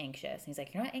 I'm just anxious. And he's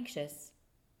like, you're not anxious.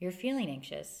 You're feeling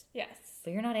anxious. Yes.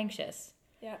 But you're not anxious.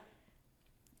 Yeah.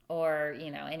 Or,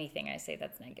 anything I say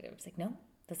that's negative. It's like, no,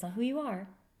 that's not who you are.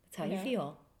 That's how you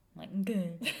feel. I'm like,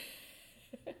 good.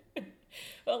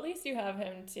 Well, at least you have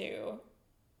him to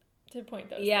point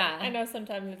those things. I know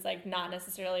sometimes it's like not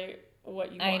necessarily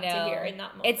what you want to hear in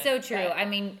that moment. It's so true. But I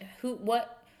mean,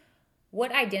 what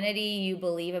identity you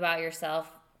believe about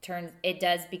yourself it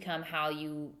does become how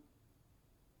you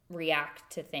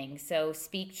react to things. So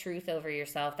speak truth over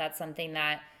yourself. That's something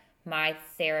that my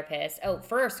therapist,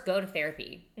 first go to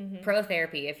therapy, pro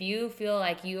therapy. If you feel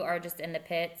like you are just in the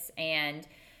pits and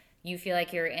you feel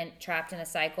like you're trapped in a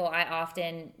cycle, I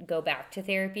often go back to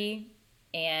therapy.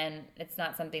 And it's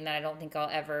not something that I don't think I'll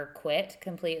ever quit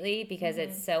completely, because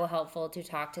it's so helpful to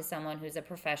talk to someone who's a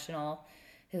professional,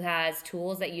 who has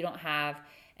tools that you don't have,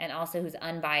 and also who's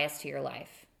unbiased to your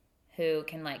life, who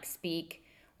can speak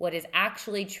what is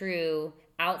actually true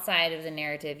outside of the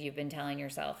narrative you've been telling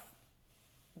yourself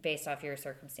based off your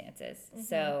circumstances.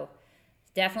 So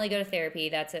definitely go to therapy.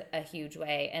 That's a huge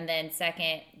way. And then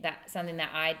second, something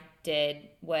that I did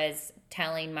was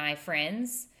telling my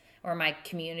friends or my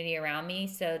community around me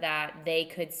so that they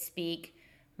could speak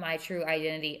my true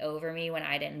identity over me when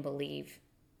I didn't believe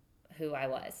who I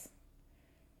was.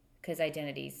 Because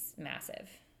identity's massive.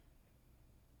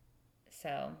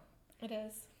 So it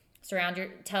is.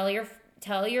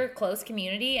 Tell your close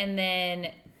community, and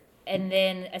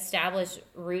then establish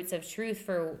roots of truth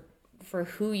for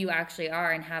who you actually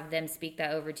are, and have them speak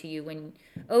that over you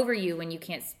when you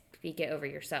can't speak it over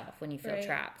yourself, when you feel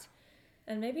trapped.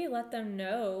 And maybe let them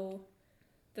know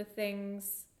the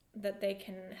things that they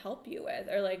can help you with,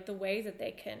 or the ways that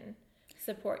they can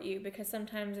support you, because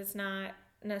sometimes it's not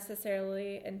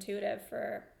necessarily intuitive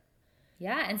for...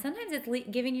 Yeah, and sometimes it's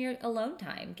giving you alone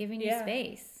time, giving you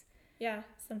space. Yeah,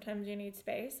 sometimes you need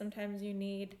space. Sometimes you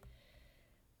need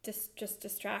just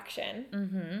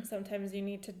distraction. Sometimes you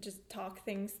need to just talk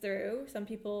things through. Some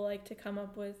people like to come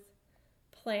up with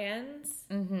plans.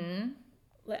 I'm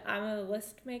a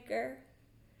list maker.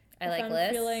 I like lists. If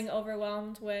I'm feeling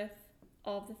overwhelmed with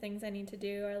all the things I need to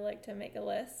do, I like to make a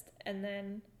list, and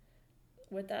then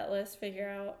with that list figure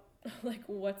out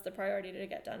what's the priority to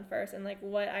get done first, and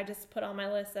what I just put on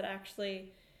my list that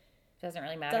actually doesn't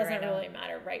really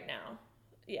matter right now.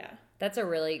 Yeah. That's a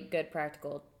really good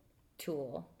practical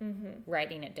tool,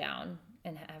 writing it down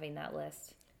and having that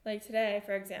list. Like today,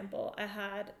 for example, I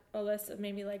had a list of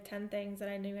maybe 10 things that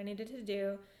I knew I needed to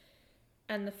do,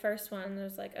 and the first one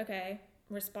was okay,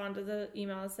 respond to the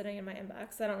emails sitting in my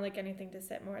inbox. I don't like anything to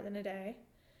sit more than a day.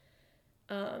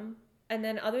 And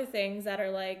then other things that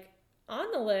are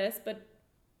on the list but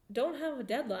don't have a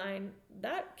deadline,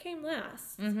 that came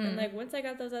last. And once I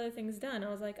got those other things done,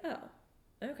 I was like, oh,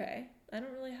 okay, I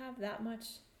don't really have that much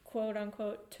quote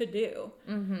unquote to do.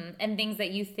 And things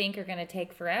that you think are going to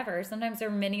take forever, sometimes they're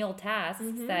menial tasks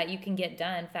that you can get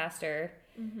done faster.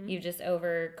 You just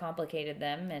overcomplicated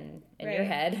them in your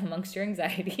head amongst your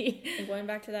anxiety. And going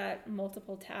back to that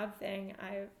multiple tab thing,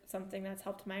 something that's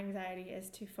helped my anxiety is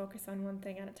to focus on one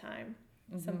thing at a time.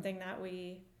 Something that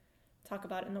we talk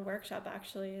about in the workshop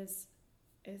actually is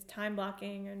time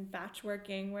blocking and batch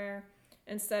working, where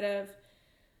instead of,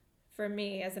 for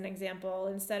me as an example,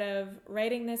 instead of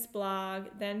writing this blog,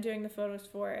 then doing the photos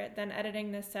for it, then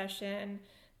editing this session,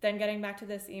 then getting back to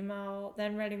this email,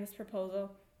 then writing this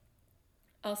proposal,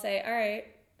 I'll say, all right,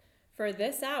 for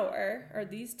this hour or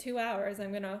these 2 hours,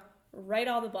 I'm going to write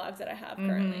all the blogs that I have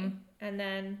currently. And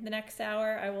then the next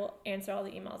hour, I will answer all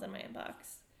the emails in my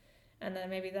inbox. And then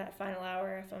maybe that final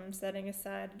hour, if I'm setting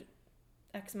aside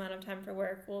X amount of time for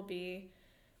work, will be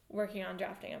working on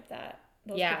drafting up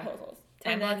those proposals.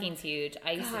 Time blocking's huge.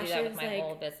 I used to do that with my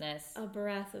whole business. A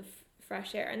breath of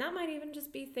fresh air. And that might even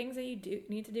just be things that you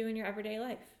need to do in your everyday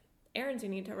life. Errands you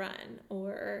need to run,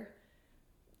 or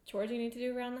chores you need to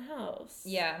do around the house.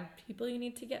 Yeah. People you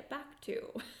need to get back to.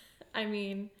 I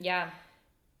mean, yeah.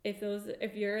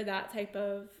 If you're that type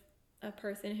of a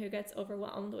person who gets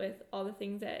overwhelmed with all the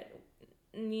things that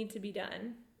need to be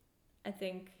done, I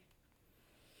think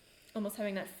almost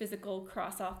having that physical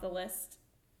cross off the list.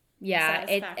 Yeah,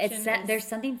 there's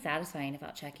something satisfying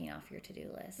about checking off your to-do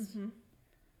list. Mm-hmm.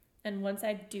 And once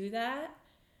I do that,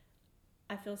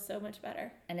 I feel so much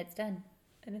better. And it's done.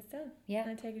 Yeah.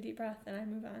 And I take a deep breath and I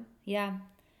move on. Yeah.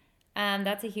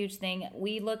 That's a huge thing.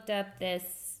 We looked up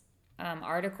this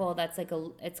article that's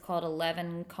it's called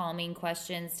 11 Calming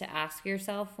Questions to Ask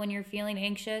Yourself When You're Feeling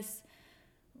Anxious,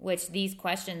 which these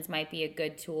questions might be a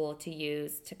good tool to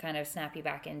use to kind of snap you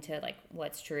back into like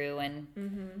what's true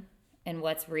and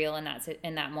what's real in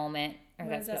that moment or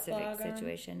that specific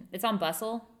situation. It's on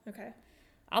Bustle. Okay.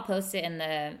 I'll post it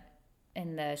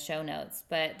in the show notes.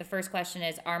 But the first question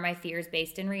is, are my fears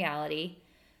based in reality?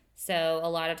 So a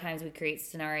lot of times we create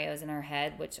scenarios in our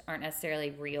head which aren't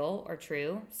necessarily real or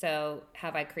true. So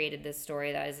have I created this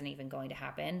story that isn't even going to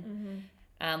happen?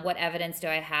 What evidence do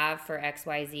I have for X,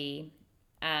 Y, Z?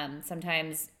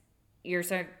 Sometimes you're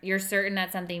certain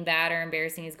that something bad or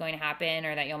embarrassing is going to happen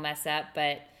or that you'll mess up,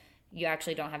 but you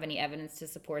actually don't have any evidence to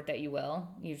support that you will.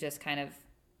 You've just kind of,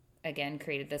 again,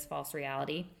 created this false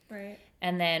reality. Right.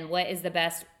 And then what is the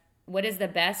best,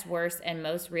 worst, and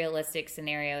most realistic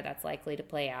scenario that's likely to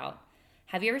play out?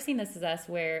 Have you ever seen This Is Us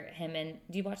do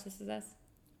you watch This Is Us?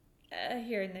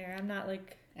 Here and there. I'm not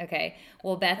like... Okay.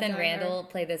 Well, Beth and Randall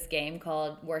play this game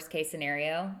called Worst Case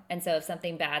Scenario. And so if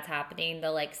something bad's happening,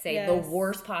 they'll like say the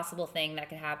worst possible thing that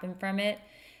could happen from it.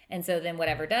 And so then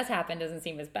whatever does happen doesn't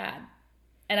seem as bad.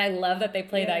 And I love that they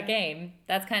play that game.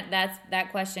 That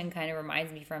question kind of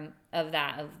reminds me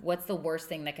of what's the worst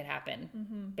thing that could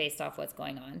happen based off what's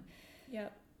going on.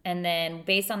 Yep. And then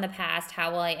based on the past,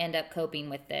 how will I end up coping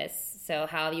with this? So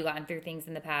how have you gotten through things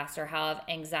in the past, or how have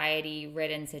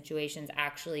anxiety-ridden situations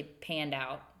actually panned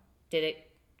out? Did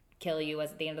it kill you?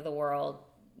 Was it the end of the world?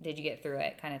 Did you get through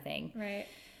it? Kind of thing. Right.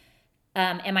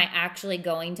 Am I actually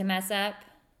going to mess up?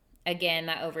 Again,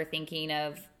 that overthinking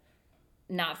of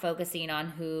not focusing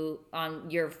on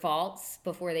your faults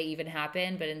before they even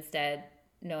happen, but instead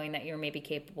knowing that you're maybe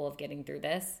capable of getting through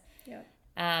this. Yeah.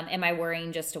 Am I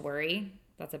worrying just to worry?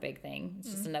 That's a big thing. It's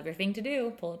just another thing to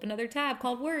do. Pull up another tab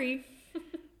called worry.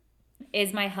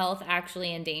 Is my health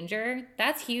actually in danger?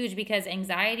 That's huge, because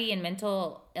anxiety and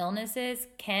mental illnesses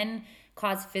can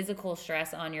cause physical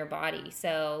stress on your body.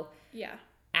 So yeah,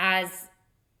 as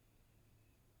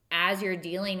you're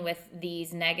dealing with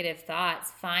these negative thoughts,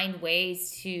 find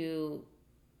ways to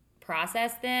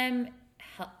process them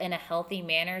in a healthy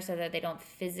manner so that they don't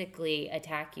physically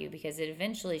attack you, because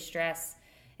stress,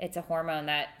 it's a hormone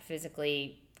that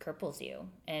physically cripples you.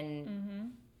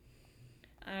 And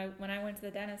when I went to the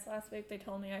dentist last week, they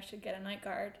told me I should get a night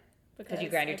guard. Because you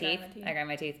grind your teeth? I grind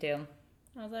my teeth too.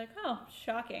 I was like, oh,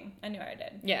 shocking. I knew I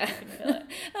did. Yeah. I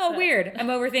couldn't feel it. Weird. I'm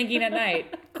overthinking at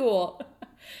night. Cool.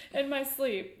 In my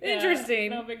sleep.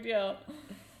 Interesting. Yeah, no big deal.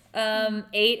 8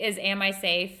 is, am I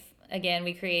safe? Again,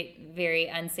 we create very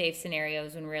unsafe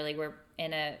scenarios when really we're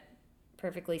in a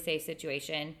perfectly safe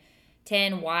situation.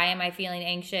 10, why am I feeling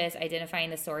anxious?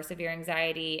 Identifying the source of your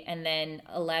anxiety. And then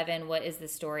 11, what is the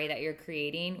story that you're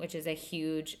creating? Which is a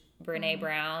huge Brené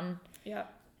Brown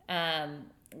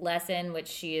lesson, which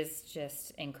she is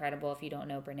just incredible if you don't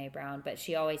know Brené Brown. But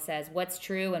she always says, what's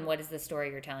true and what is the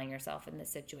story you're telling yourself in this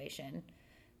situation?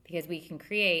 Because we can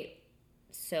create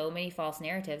so many false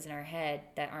narratives in our head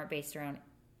that aren't based around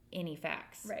any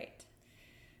facts. Right.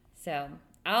 So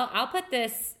I'll put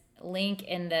this link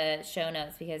in the show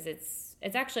notes because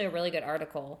it's actually a really good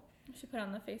article. You should put it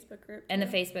on the Facebook group. In the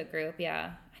Facebook group,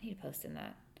 yeah. I need to post in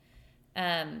that.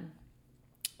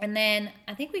 And then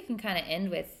I think we can kind of end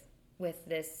with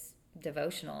this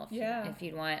devotional if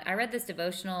you'd want. I read this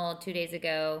devotional 2 days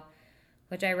ago,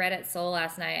 which I read at Soul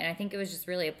last night, and I think it was just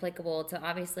really applicable to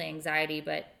obviously anxiety,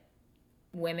 but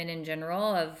women in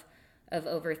general of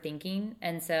overthinking.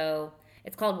 And so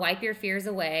it's called Wipe Your Fears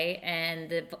Away,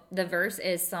 and the verse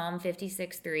is Psalm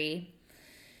 56:3.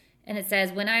 And it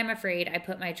says, when I am afraid, I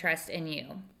put my trust in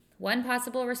you. One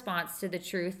possible response to the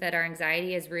truth that our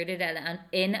anxiety is rooted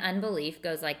in unbelief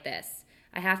goes like this.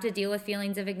 I have to deal with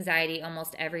feelings of anxiety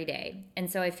almost every day, and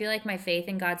so I feel like my faith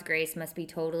in God's grace must be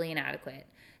totally inadequate.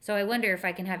 So I wonder if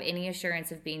I can have any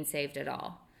assurance of being saved at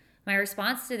all. My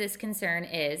response to this concern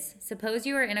is, suppose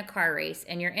you are in a car race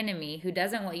and your enemy, who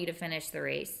doesn't want you to finish the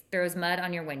race, throws mud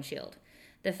on your windshield.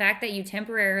 The fact that you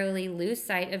temporarily lose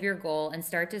sight of your goal and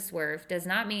start to swerve does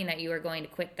not mean that you are going to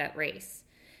quit that race.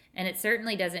 And it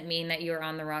certainly doesn't mean that you are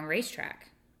on the wrong racetrack.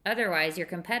 Otherwise, your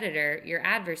competitor, your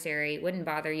adversary, wouldn't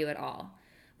bother you at all.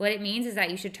 What it means is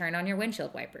that you should turn on your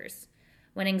windshield wipers.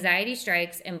 When anxiety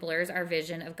strikes and blurs our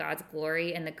vision of God's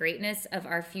glory and the greatness of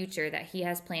our future that He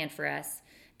has planned for us,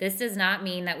 this does not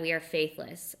mean that we are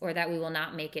faithless or that we will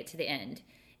not make it to the end.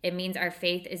 It means our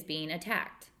faith is being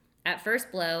attacked. At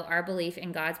first blow, our belief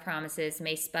in God's promises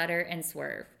may sputter and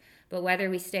swerve, but whether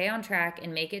we stay on track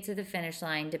and make it to the finish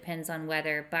line depends on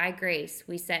whether, by grace,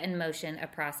 we set in motion a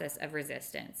process of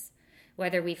resistance.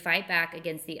 Whether we fight back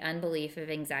against the unbelief of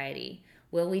anxiety,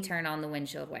 will we turn on the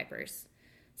windshield wipers?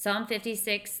 Psalm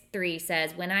 56:3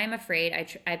 says, when I am afraid,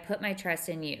 I put my trust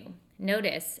in you.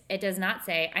 Notice, it does not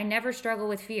say, I never struggle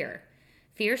with fear.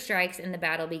 Fear strikes and the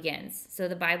battle begins. So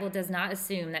the Bible does not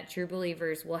assume that true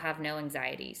believers will have no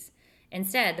anxieties.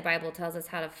 Instead, the Bible tells us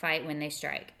how to fight when they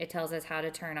strike. It tells us how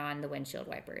to turn on the windshield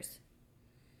wipers.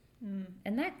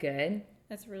 Isn't that good?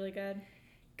 That's really good.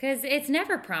 Because it's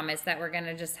never promised that we're going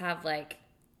to just have like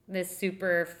this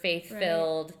super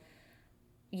faith-filled,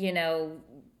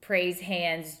 praise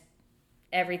hands,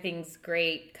 everything's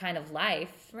great kind of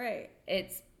life. Right.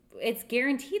 It's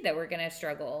guaranteed that we're going to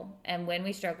struggle. And when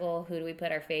we struggle, who do we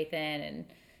put our faith in? And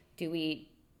do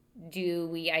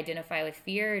we identify with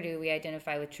fear, or do we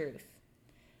identify with truth?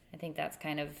 I think that's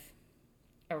kind of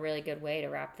a really good way to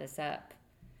wrap this up.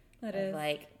 That is.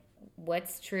 Like,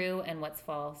 what's true and what's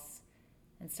false,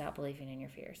 and stop believing in your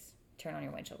fears. Turn on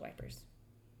your windshield wipers.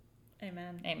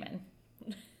 Amen. Amen.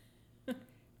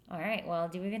 All right. Well,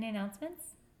 do we have any announcements?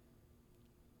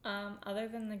 Other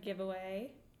than the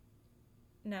giveaway,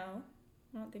 no,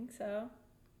 I don't think so.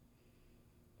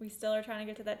 We still are trying to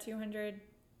get to that 200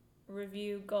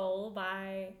 review goal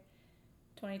by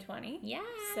 2020. Yeah.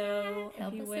 So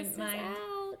if you wouldn't mind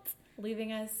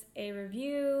leaving us a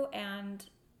review and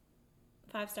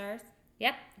 5 stars.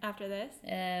 Yep. After this.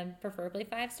 Preferably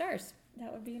 5 stars.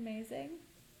 That would be amazing.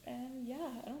 And yeah,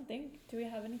 do we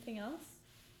have anything else?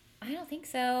 I don't think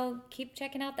so. Keep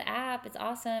checking out the app. It's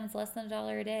awesome. It's less than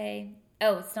 $1 a day.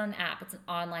 Oh, it's not an app. It's an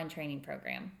online training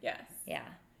program. Yes. Yeah.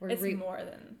 It's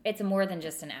more than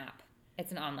just an app.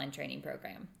 It's an online training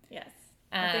program. Yes.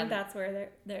 I think that's where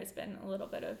there's been a little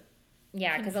bit of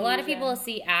because a lot of people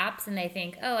see apps and they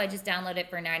think, oh, I just download it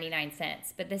for 99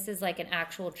 cents. But this is like an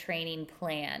actual training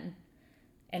plan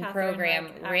and Catherine, program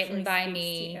written by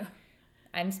me.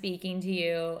 I'm speaking to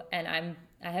you, and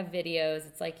I have videos.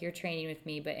 It's like you're training with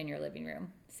me, but in your living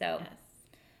room. So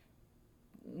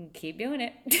keep doing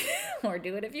it, or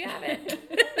do it if you haven't.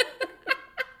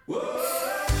 All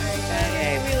right,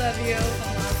 guys. We love you.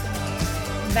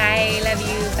 Bye. Love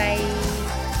you. Bye.